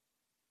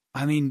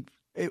 I mean,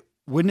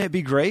 wouldn't it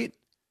be great?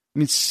 I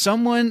mean,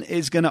 someone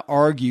is going to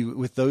argue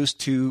with those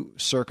two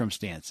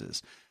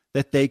circumstances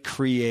that they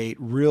create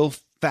real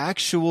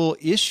factual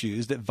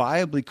issues that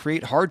viably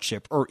create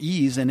hardship or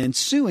ease and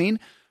ensuing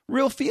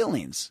real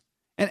feelings.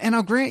 And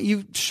I'll grant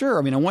you, sure,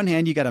 I mean, on one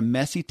hand, you got a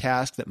messy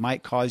task that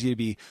might cause you to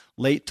be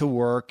late to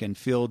work and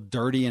feel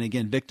dirty and,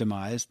 again,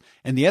 victimized.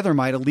 And the other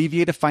might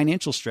alleviate a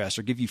financial stress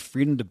or give you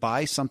freedom to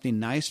buy something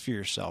nice for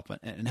yourself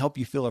and help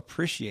you feel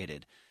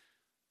appreciated.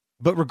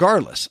 But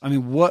regardless, I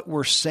mean, what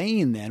we're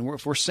saying then,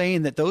 if we're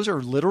saying that those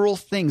are literal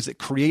things that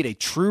create a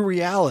true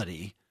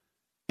reality,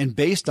 and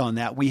based on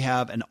that, we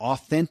have an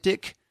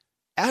authentic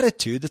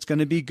attitude that's going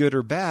to be good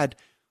or bad,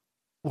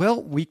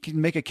 well, we can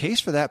make a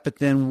case for that. But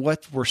then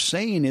what we're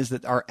saying is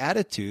that our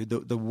attitude,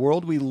 the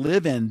world we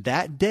live in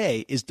that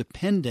day, is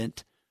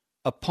dependent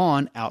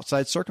upon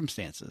outside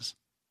circumstances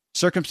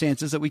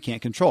that we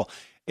can't control.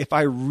 If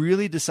I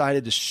really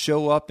decided to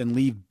show up and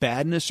leave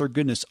badness or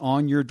goodness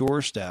on your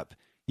doorstep,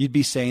 you'd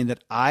be saying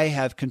that I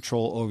have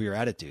control over your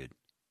attitude.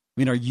 I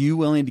mean, are you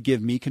willing to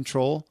give me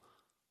control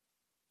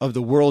of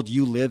the world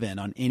you live in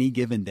on any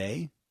given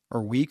day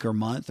or week or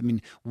month? I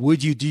mean,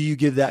 do you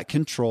give that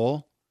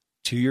control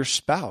to your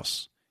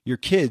spouse, your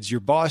kids, your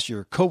boss,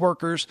 your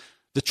coworkers,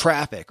 the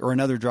traffic or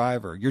another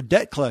driver, your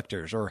debt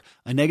collectors or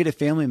a negative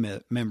family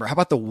member? How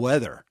about the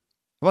weather?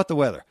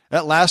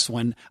 That last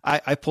one,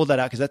 I pulled that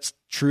out because that's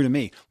true to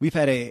me. We've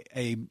had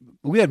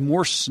we had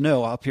more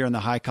snow up here in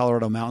the high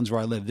Colorado mountains where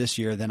I live this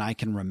year than I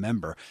can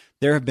remember.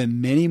 There have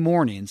been many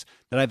mornings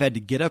that I've had to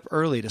get up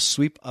early to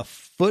sweep a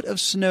foot of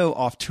snow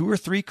off 2 or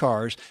 3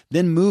 cars,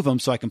 then move them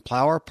so I can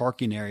plow our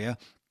parking area,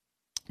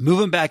 move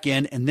them back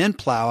in, and then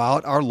plow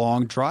out our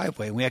long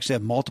driveway. We actually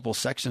have multiple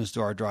sections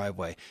to our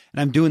driveway.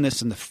 And I'm doing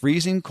this in the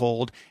freezing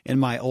cold in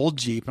my old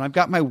Jeep, and I've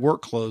got my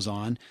work clothes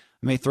on.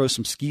 I may throw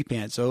some ski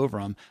pants over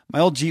them. My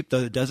old Jeep,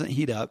 though, doesn't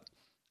heat up.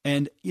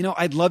 And,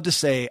 I'd love to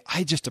say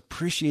I just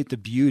appreciate the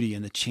beauty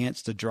and the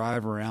chance to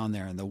drive around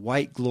there and the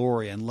white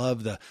glory and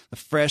love the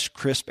fresh,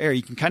 crisp air.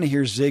 You can kind of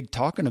hear Zig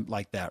talking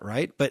like that,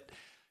 right? But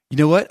you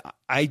know what?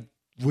 I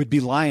would be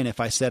lying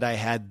if I said I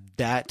had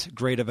that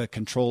great of a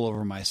control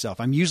over myself.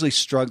 I'm usually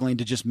struggling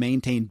to just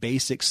maintain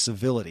basic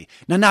civility.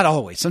 Now, not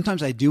always.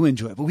 Sometimes I do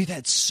enjoy it, but we've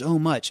had so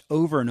much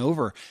over and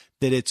over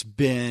that it's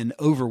been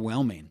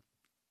overwhelming.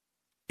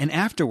 And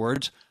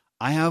afterwards,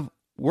 I have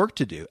work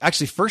to do.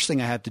 Actually, first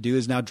thing I have to do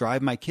is now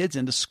drive my kids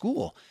into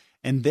school,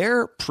 and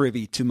they're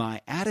privy to my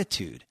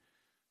attitude.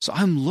 So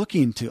I'm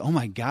looking to, oh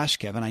my gosh,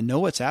 Kevin, I know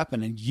what's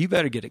happening. You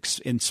better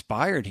get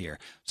inspired here.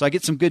 So I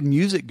get some good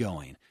music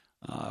going,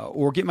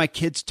 or get my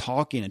kids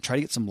talking and try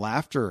to get some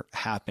laughter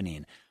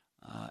happening.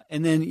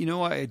 And then,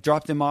 I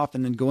drop them off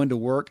and then go into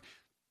work,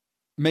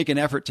 make an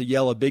effort to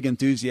yell a big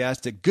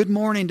enthusiastic good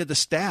morning to the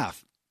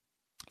staff,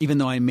 even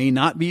though I may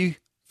not be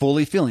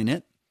fully feeling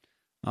it.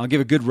 I'll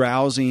give a good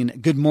rousing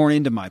good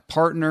morning to my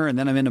partner, and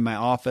then I'm into my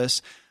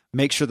office,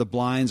 make sure the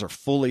blinds are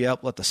fully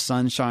up, let the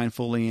sun shine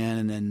fully in,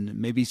 and then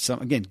maybe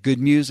good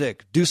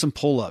music, do some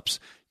pull-ups,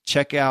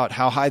 check out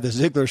how high the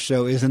Ziglar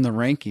Show is in the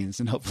rankings,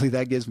 and hopefully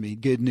that gives me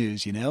good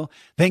news,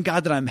 Thank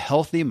God that I'm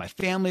healthy, my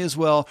family as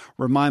well.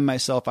 Remind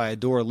myself I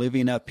adore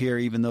living up here,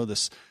 even though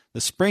the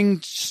spring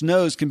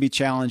snows can be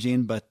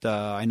challenging, but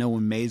I know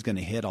when May's going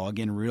to hit, I'll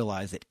again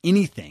realize that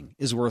anything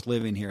is worth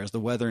living here as the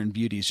weather and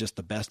beauty is just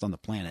the best on the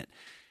planet.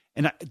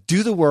 And I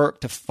do the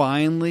work to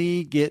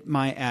finally get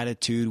my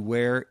attitude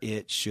where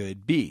it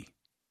should be.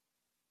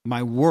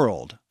 My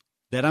world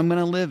that I'm going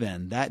to live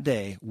in that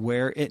day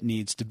where it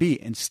needs to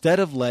be, instead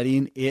of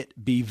letting it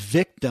be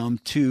victim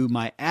to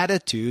my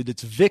attitude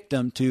that's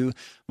victim to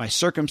my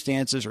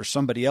circumstances or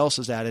somebody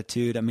else's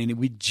attitude.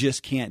 We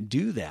just can't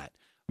do that.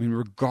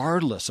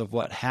 Regardless of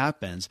what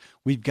happens,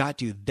 we've got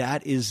to.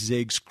 That is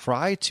Zig's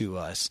cry to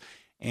us.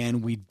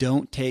 And we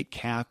don't take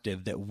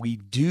captive that we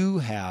do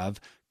have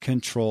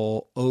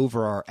control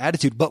over our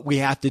attitude, but we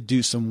have to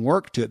do some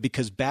work to it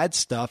because bad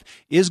stuff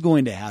is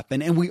going to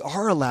happen, and we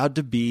are allowed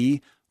to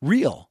be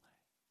real.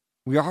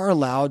 We are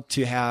allowed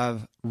to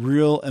have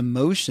real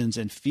emotions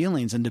and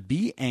feelings and to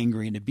be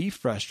angry and to be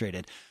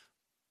frustrated.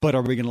 But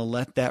are we going to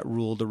let that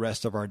rule the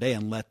rest of our day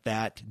and let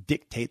that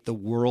dictate the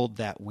world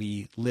that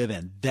we live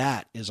in?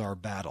 That is our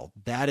battle.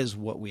 That is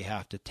what we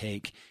have to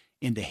take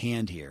into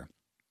hand here.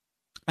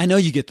 I know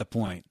you get the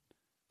point.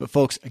 But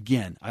folks,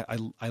 again,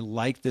 I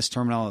like this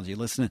terminology.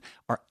 Listen,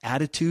 our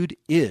attitude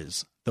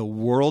is the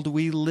world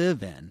we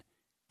live in,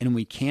 and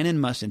we can and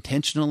must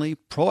intentionally,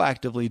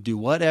 proactively do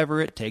whatever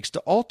it takes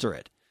to alter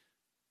it.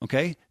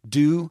 Okay?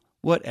 Do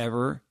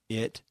whatever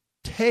it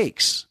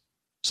takes.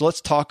 So let's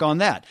talk on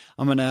that.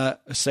 I'm going to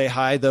say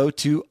hi, though,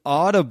 to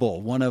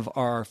Audible, one of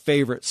our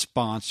favorite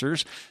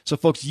sponsors. So,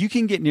 folks, you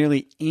can get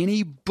nearly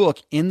any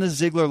book in the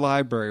Ziglar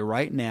library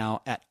right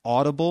now at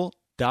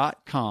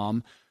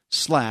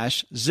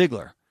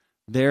audible.com/Ziglar.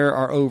 There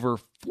are over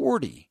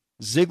 40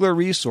 Ziglar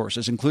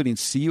resources, including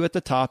See You at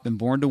the Top and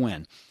Born to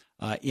Win,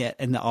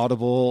 in the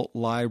Audible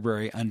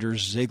library under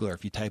Ziglar,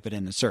 if you type it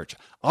in the search.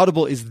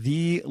 Audible is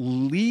the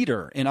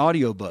leader in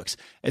audiobooks,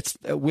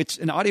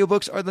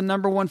 audiobooks are the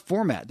number one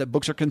format that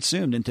books are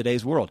consumed in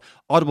today's world.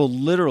 Audible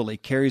literally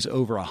carries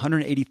over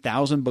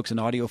 180,000 books in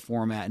audio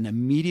format, and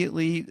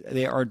immediately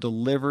they are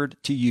delivered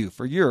to you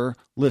for your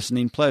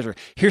listening pleasure.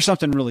 Here's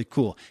something really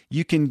cool.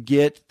 You can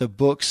get the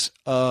books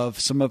of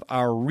some of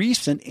our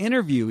recent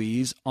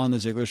interviewees on The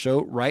Ziglar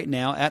Show right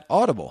now at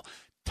Audible.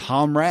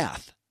 Tom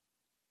Rath,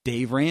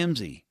 Dave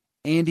Ramsey,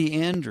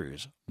 Andy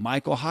Andrews,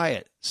 Michael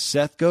Hyatt,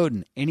 Seth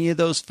Godin, any of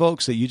those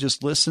folks that you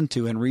just listened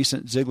to in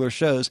recent Ziglar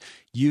shows,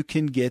 you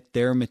can get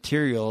their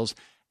materials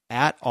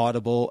at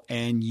Audible,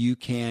 and you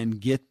can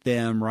get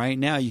them right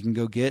now. You can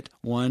go get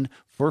one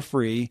for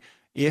free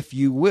if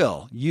you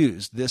will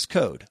use this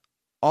code,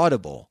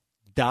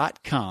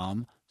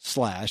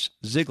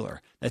 audible.com/Ziglar.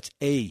 That's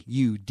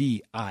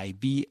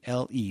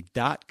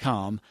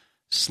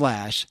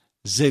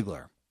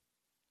AUDIBLE.com/Ziglar.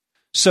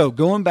 So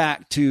going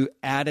back to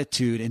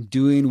attitude and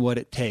doing what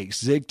it takes,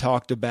 Zig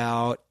talked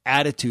about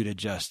attitude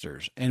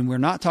adjusters, and we're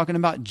not talking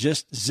about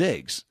just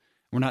Zig's.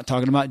 We're not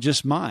talking about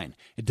just mine.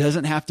 It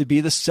doesn't have to be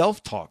the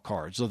self-talk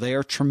cards, so they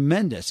are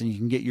tremendous, and you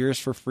can get yours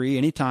for free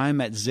anytime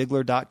at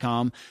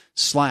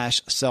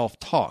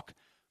Ziglar.com/self-talk.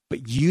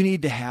 But you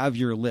need to have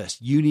your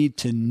list. You need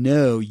to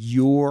know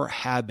your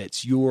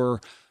habits, your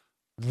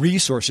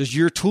resources,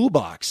 your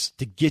toolbox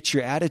to get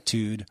your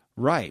attitude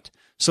right.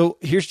 So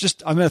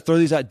I'm going to throw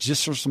these out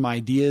just for some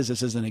ideas.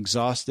 This isn't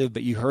exhaustive,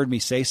 but you heard me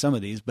say some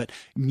of these. But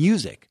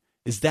music,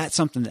 is that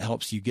something that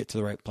helps you get to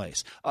the right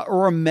place?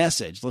 Or a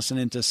message,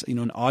 listening to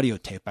an audio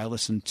tape. I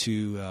listen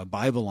to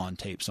Bible on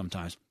tape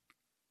sometimes.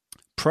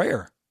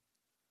 Prayer.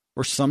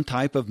 or some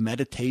type of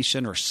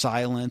meditation or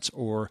silence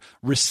or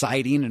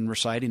reciting, and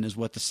reciting is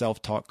what the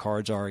self-taught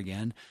cards are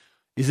again.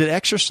 Is it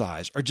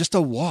exercise or just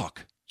a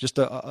walk, just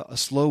a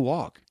slow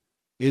walk?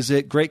 Is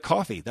it great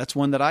coffee? That's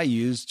one that I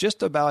use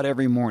just about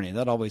every morning.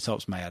 That always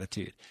helps my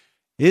attitude.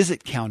 Is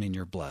it counting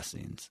your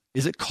blessings?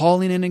 Is it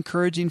calling an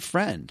encouraging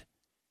friend?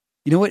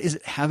 You know what? Is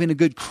it having a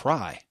good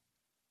cry?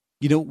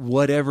 You know,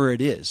 whatever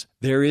it is,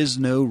 there is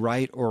no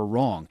right or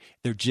wrong.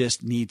 There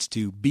just needs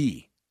to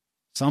be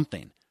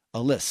something,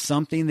 a list,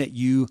 something that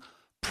you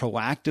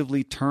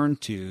proactively turn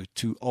to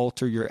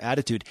alter your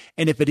attitude.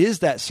 And if it is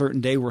that certain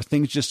day where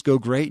things just go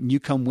great and you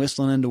come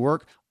whistling into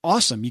work,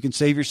 awesome. You can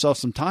save yourself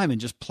some time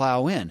and just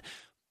plow in.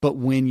 But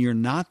when you're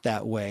not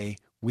that way,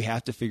 we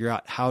have to figure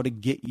out how to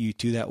get you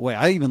to that way.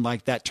 I even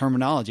like that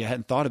terminology. I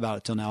hadn't thought about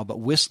it till now, but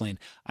whistling.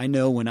 I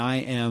know when I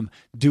am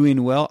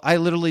doing well, I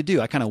literally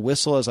do. I kind of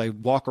whistle as I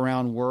walk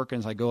around work and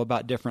as I go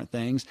about different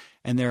things.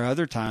 And there are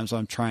other times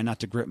I'm trying not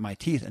to grit my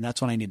teeth. And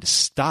that's when I need to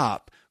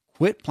stop,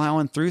 quit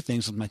plowing through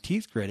things with my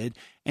teeth gritted,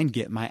 and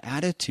get my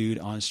attitude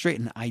on straight.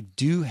 And I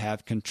do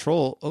have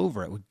control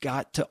over it. We've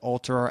got to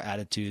alter our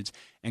attitudes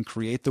and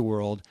create the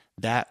world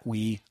that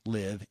we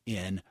live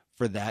in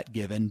for that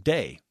given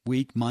day,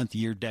 week, month,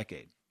 year,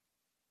 decade.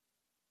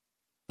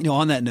 You know,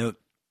 on that note,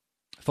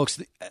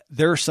 folks,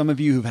 there are some of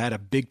you who've had a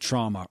big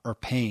trauma or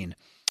pain.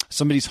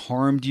 Somebody's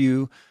harmed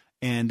you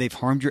and they've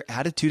harmed your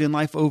attitude in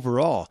life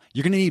overall.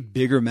 You're going to need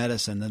bigger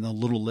medicine than a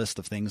little list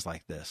of things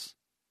like this.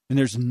 And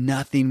there's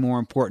nothing more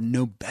important,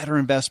 no better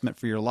investment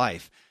for your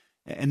life,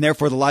 and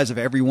therefore the lives of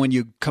everyone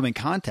you come in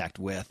contact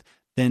with,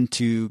 than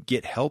to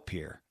get help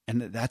here.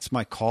 And that's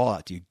my call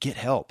out to you. Get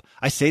help.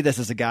 I say this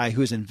as a guy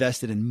who has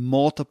invested in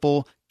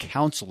multiple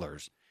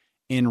counselors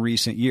in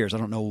recent years. I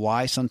don't know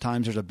why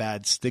sometimes there's a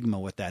bad stigma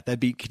with that.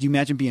 Could you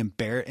imagine being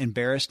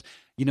embarrassed?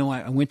 You know,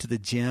 I went to the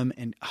gym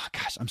and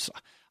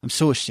I'm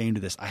so ashamed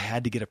of this. I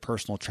had to get a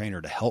personal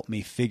trainer to help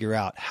me figure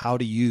out how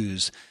to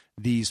use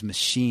these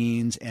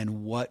machines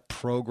and what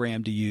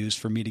program to use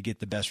for me to get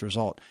the best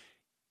result.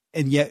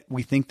 And yet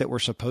we think that we're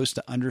supposed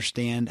to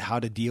understand how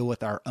to deal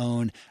with our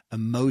own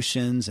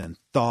emotions and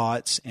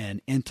thoughts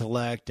and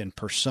intellect and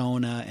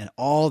persona and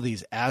all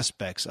these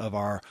aspects of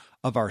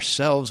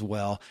ourselves.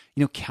 Well,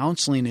 you know,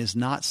 counseling is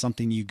not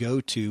something you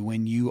go to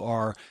when you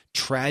are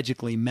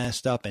tragically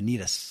messed up and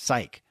need a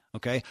psych.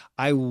 Okay.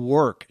 I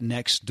work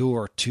next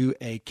door to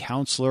a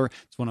counselor.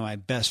 It's one of my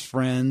best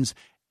friends.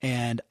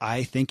 And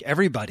I think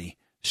everybody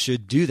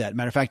should do that.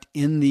 Matter of fact,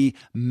 in the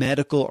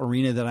medical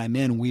arena that I'm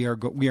in, we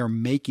are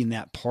making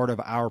that part of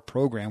our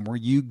program where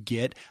you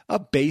get a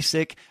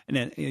basic,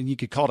 and you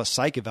could call it a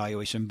psych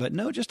evaluation, but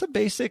no, just a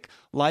basic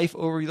life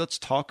overview. Let's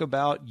talk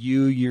about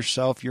you,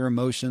 yourself, your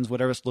emotions,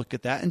 whatever. Let's look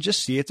at that and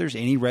just see if there's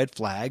any red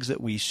flags that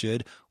we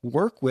should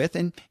work with.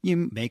 And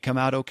you may come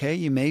out okay.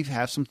 You may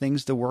have some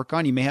things to work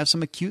on. You may have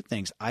some acute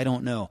things. I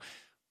don't know.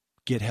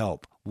 Get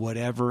help,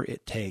 whatever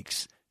it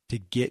takes to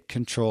get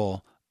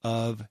control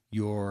of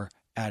your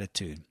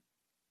attitude.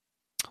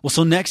 Well,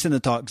 so next in the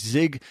talk,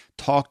 Zig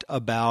talked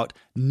about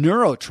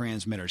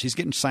neurotransmitters. He's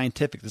getting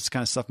scientific. This is the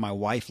kind of stuff my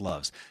wife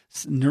loves.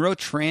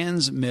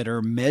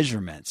 Neurotransmitter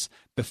measurements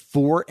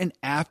before and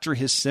after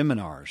his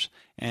seminars.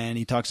 And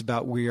he talks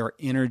about we are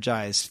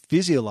energized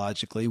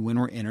physiologically when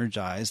we're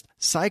energized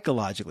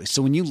psychologically.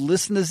 So when you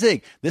listen to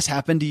Zig, this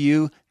happened to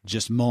you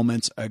just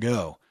moments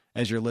ago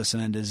as you're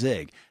listening to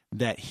Zig,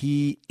 that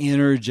he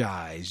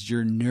energized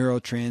your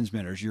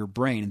neurotransmitters, your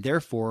brain, and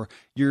therefore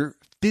your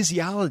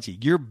physiology,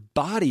 your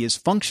body is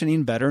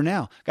functioning better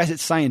now. Guys,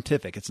 it's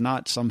scientific. It's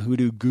not some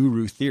hoodoo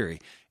guru theory.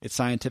 It's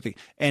scientific.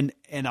 And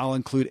I'll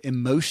include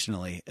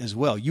emotionally as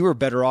well. You are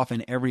better off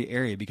in every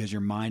area because your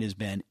mind has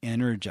been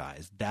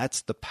energized.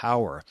 That's the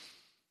power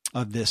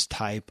of this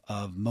type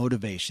of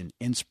motivation,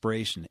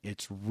 inspiration.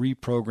 It's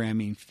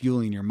reprogramming,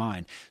 fueling your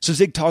mind. So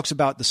Zig talks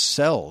about the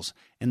cells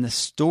and the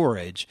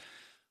storage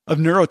of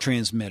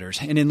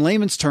neurotransmitters. And in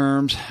layman's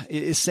terms,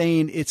 is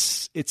saying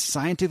it's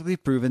scientifically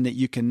proven that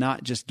you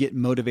cannot just get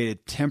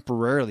motivated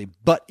temporarily,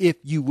 but if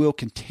you will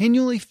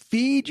continually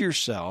feed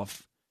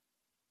yourself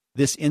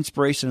this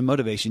inspiration and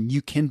motivation,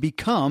 you can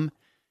become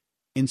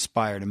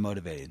inspired and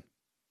motivated.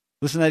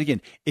 Listen to that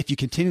again. If you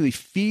continually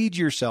feed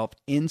yourself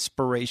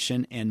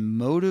inspiration and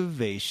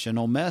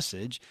motivational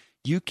message,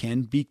 you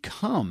can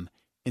become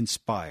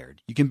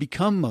inspired. You can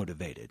become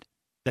motivated.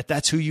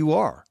 That's who you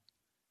are.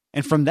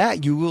 And from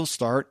that, you will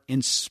start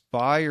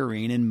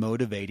inspiring and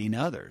motivating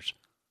others.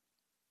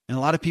 And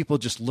a lot of people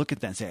just look at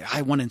that and say,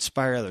 I want to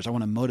inspire others. I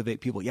want to motivate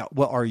people. Yeah,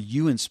 well, are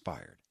you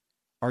inspired?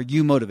 Are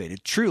you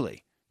motivated?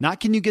 Truly. Not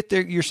can you get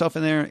yourself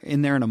in there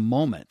in a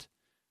moment,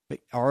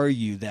 but are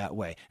you that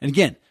way? And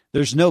again,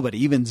 there's nobody,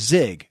 even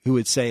Zig, who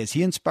would say, is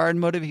he inspired and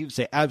motivated? He would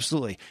say,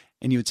 absolutely.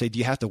 And you would say, do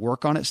you have to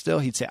work on it still?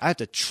 He'd say, I have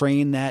to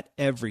train that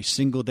every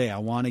single day. I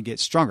want to get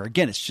stronger.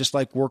 Again, it's just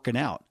like working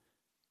out.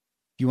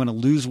 You want to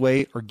lose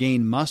weight or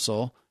gain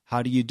muscle,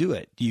 how do you do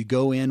it? Do you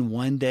go in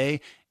one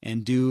day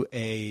and do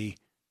a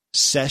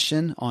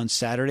session on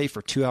Saturday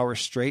for 2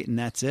 hours straight and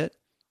that's it?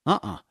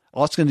 All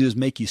it's going to do is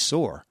make you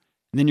sore.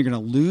 And then you're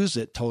going to lose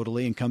it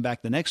totally and come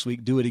back the next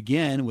week, do it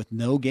again with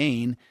no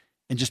gain,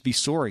 and just be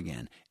sore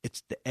again.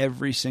 It's the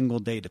every single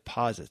day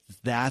deposits.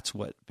 That's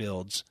what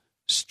builds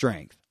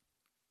strength.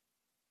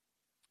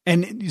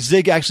 And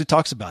Zig actually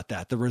talks about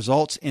that. The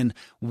results in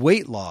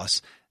weight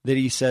loss that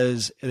he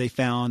says they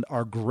found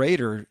are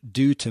greater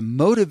due to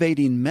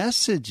motivating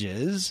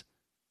messages,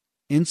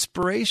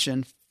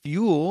 inspiration,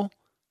 fuel,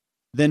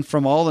 than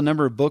from all the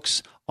number of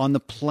books on the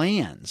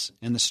plans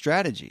and the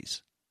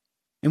strategies.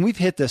 And we've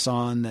hit this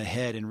on the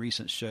head in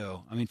recent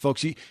show. I mean,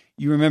 folks, you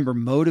remember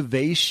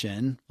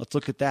motivation. Let's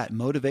look at that.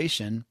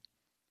 Motivation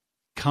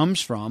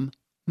comes from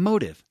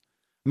motive.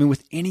 I mean,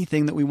 with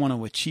anything that we want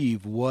to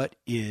achieve, what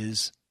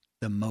is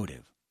the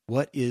motive?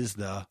 What is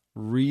the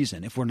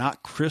reason? If we're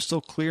not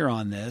crystal clear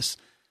on this,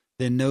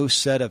 then no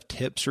set of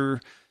tips or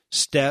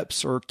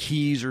steps or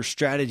keys or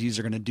strategies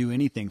are going to do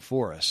anything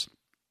for us.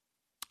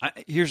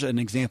 Here's an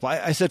example.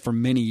 I said for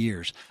many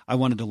years I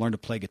wanted to learn to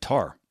play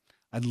guitar.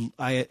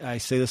 I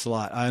say this a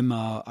lot.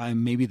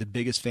 I'm maybe the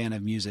biggest fan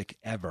of music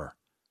ever.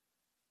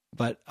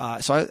 But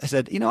so I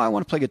said, I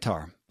want to play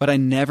guitar, but I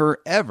never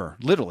ever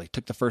literally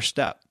took the first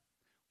step.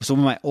 So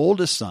when my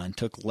oldest son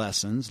took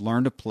lessons,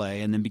 learned to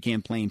play, and then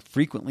began playing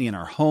frequently in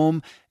our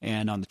home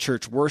and on the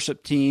church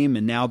worship team,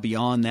 and now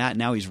beyond that,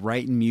 now he's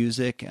writing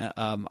music.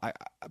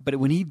 But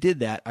when he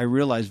did that, I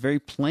realized very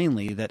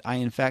plainly that I,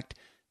 in fact,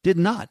 did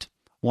not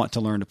want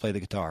to learn to play the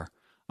guitar.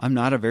 I'm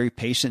not a very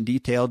patient,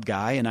 detailed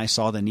guy, and I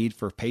saw the need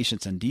for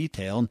patience and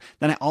detail. And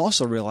then I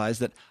also realized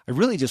that I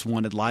really just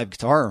wanted live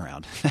guitar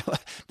around.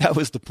 That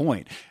was the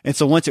point. And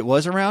so once it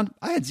was around,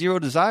 I had zero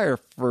desire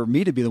for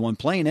me to be the one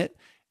playing it.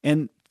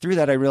 And through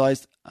that, I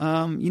realized,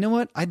 you know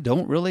what? I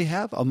don't really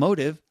have a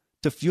motive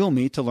to fuel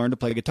me to learn to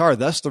play guitar.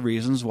 Thus the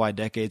reasons why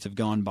decades have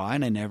gone by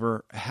and I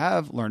never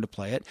have learned to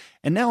play it.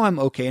 And now I'm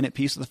okay and at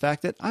peace with the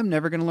fact that I'm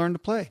never going to learn to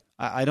play.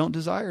 I don't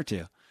desire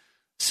to.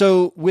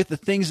 So with the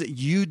things that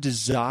you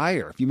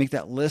desire, if you make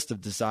that list of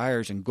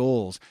desires and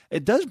goals,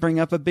 it does bring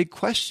up a big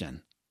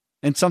question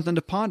and something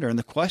to ponder. And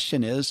the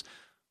question is,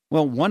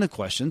 well, one of the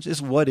questions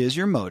is, what is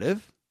your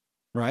motive,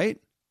 right?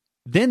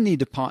 Then you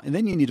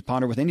need to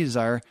ponder with any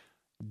desire,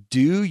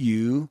 do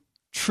you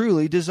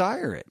truly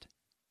desire it?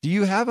 Do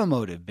you have a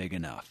motive big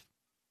enough?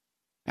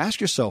 Ask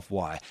yourself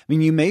why. I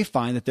mean, you may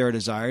find that there are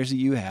desires that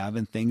you have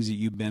and things that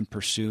you've been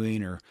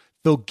pursuing or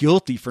feel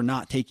guilty for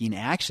not taking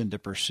action to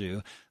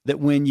pursue, that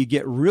when you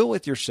get real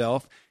with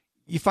yourself,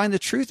 you find the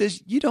truth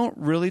is you don't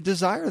really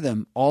desire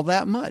them all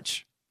that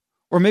much.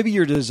 Or maybe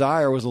your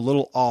desire was a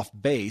little off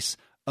base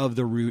of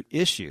the root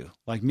issue,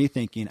 like me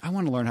thinking, I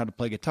want to learn how to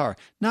play guitar.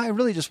 No, I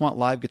really just want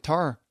live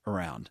guitar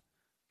around.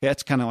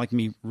 That's kind of like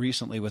me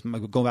recently with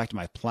going back to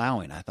my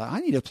plowing. I thought,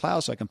 I need a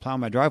plow so I can plow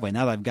my driveway.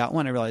 Now that I've got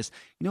one, I realized,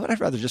 you know what?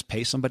 I'd rather just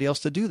pay somebody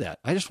else to do that.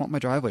 I just want my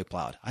driveway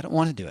plowed. I don't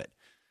want to do it.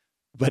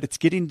 But it's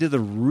getting to the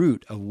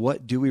root of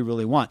what do we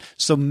really want.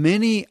 So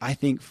many, I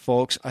think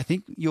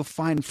you'll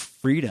find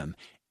freedom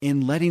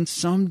in letting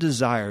some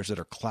desires that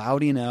are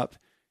clouding up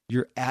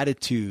your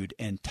attitude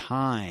and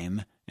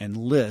time and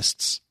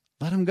lists,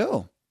 let them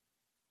go,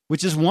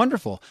 which is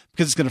wonderful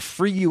because it's going to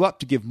free you up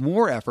to give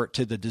more effort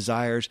to the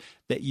desires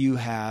that you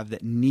have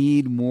that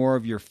need more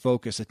of your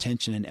focus,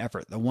 attention, and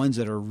effort, the ones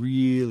that are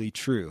really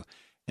true.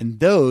 And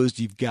those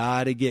you've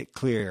got to get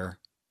clear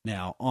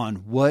now on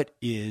what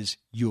is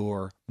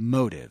your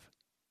motive.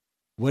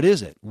 What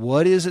is it?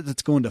 What is it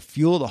that's going to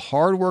fuel the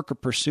hard work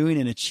of pursuing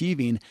and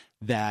achieving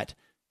that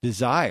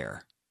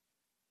desire?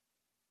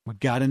 We've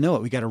got to know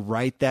it. We've got to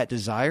write that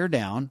desire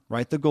down,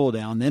 write the goal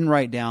down, then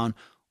write down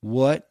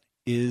what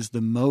is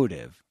the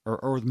motive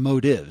or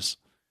motives.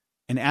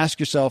 And ask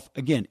yourself,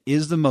 again,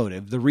 is the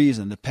motive, the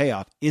reason, the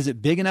payoff, is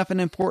it big enough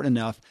and important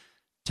enough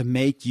to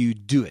make you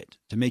do it,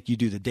 to make you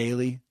do the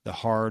daily, the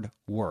hard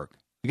work?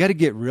 We got to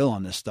get real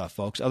on this stuff,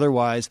 folks.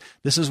 Otherwise,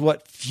 this is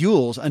what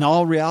fuels, in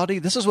all reality,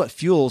 this is what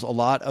fuels a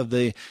lot of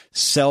the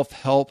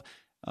self-help,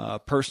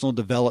 personal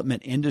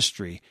development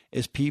industry,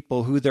 is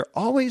people who they're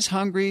always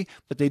hungry,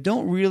 but they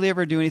don't really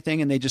ever do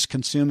anything, and they just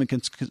consume and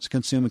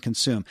consume and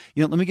consume.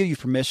 Let me give you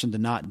permission to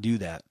not do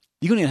that.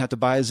 You don't even have to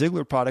buy a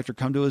Ziglar product or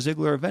come to a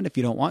Ziglar event if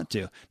you don't want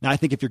to. Now, I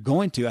think if you're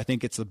going to, I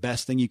think it's the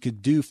best thing you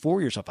could do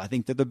for yourself. I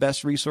think they're the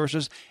best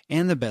resources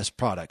and the best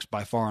products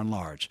by far and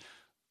large.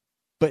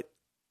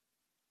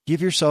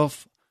 Give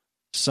yourself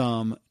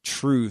some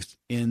truth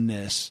in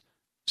this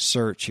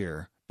search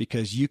here,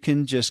 because you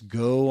can just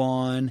go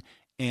on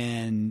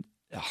and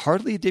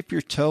hardly dip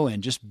your toe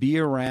in, just be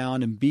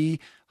around and be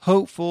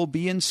hopeful,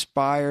 be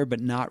inspired, but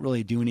not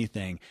really do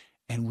anything.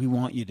 And we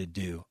want you to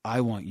do.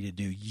 I want you to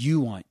do.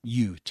 You want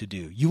you to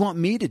do. You want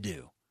me to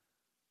do.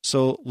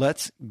 So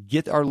let's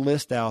get our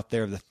list out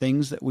there of the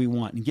things that we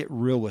want and get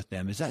real with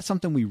them. Is that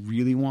something we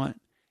really want?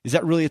 Is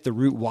that really at the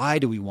root? Why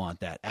do we want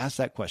that? Ask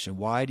that question.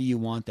 Why do you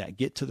want that?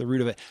 Get to the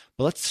root of it.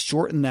 But let's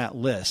shorten that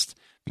list,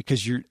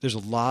 because there's a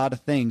lot of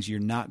things you're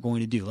not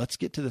going to do. Let's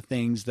get to the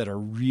things that are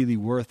really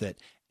worth it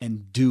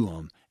and do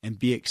them and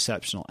be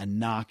exceptional and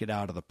knock it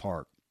out of the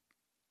park.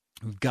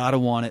 We've got to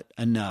want it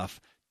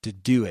enough to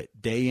do it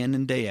day in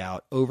and day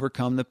out,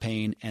 overcome the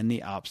pain and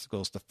the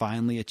obstacles to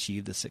finally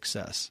achieve the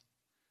success.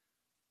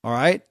 All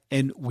right.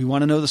 And we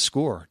want to know the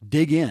score.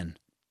 Dig in.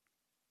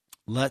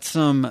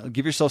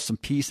 Give yourself some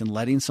peace and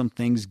letting some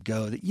things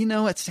go that,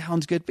 it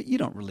sounds good, but you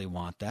don't really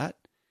want that.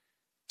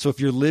 So if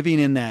you're living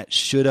in that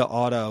shoulda,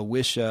 oughta,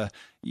 wisha,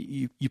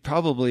 you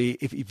probably,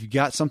 if you've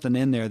got something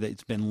in there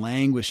that's been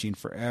languishing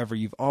forever,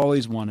 you've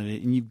always wanted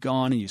it, and you've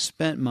gone and you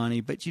spent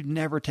money, but you've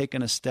never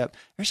taken a step,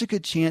 there's a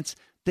good chance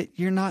that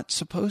you're not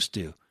supposed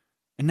to.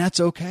 And that's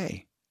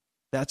okay.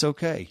 That's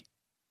okay.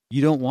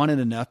 You don't want it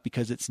enough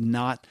because it's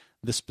not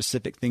the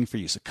specific thing for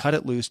you. So cut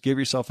it loose, give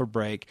yourself a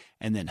break,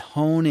 and then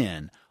hone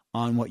in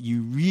on what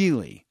you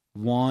really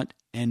want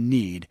and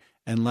need,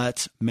 and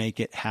let's make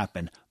it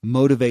happen.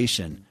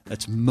 Motivation,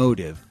 that's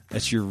motive,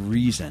 that's your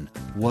reason.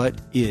 What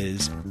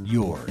is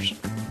yours?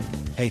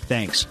 Hey,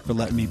 thanks for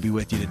letting me be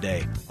with you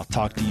today. I'll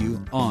talk to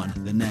you on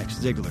the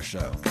next Ziglar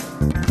Show.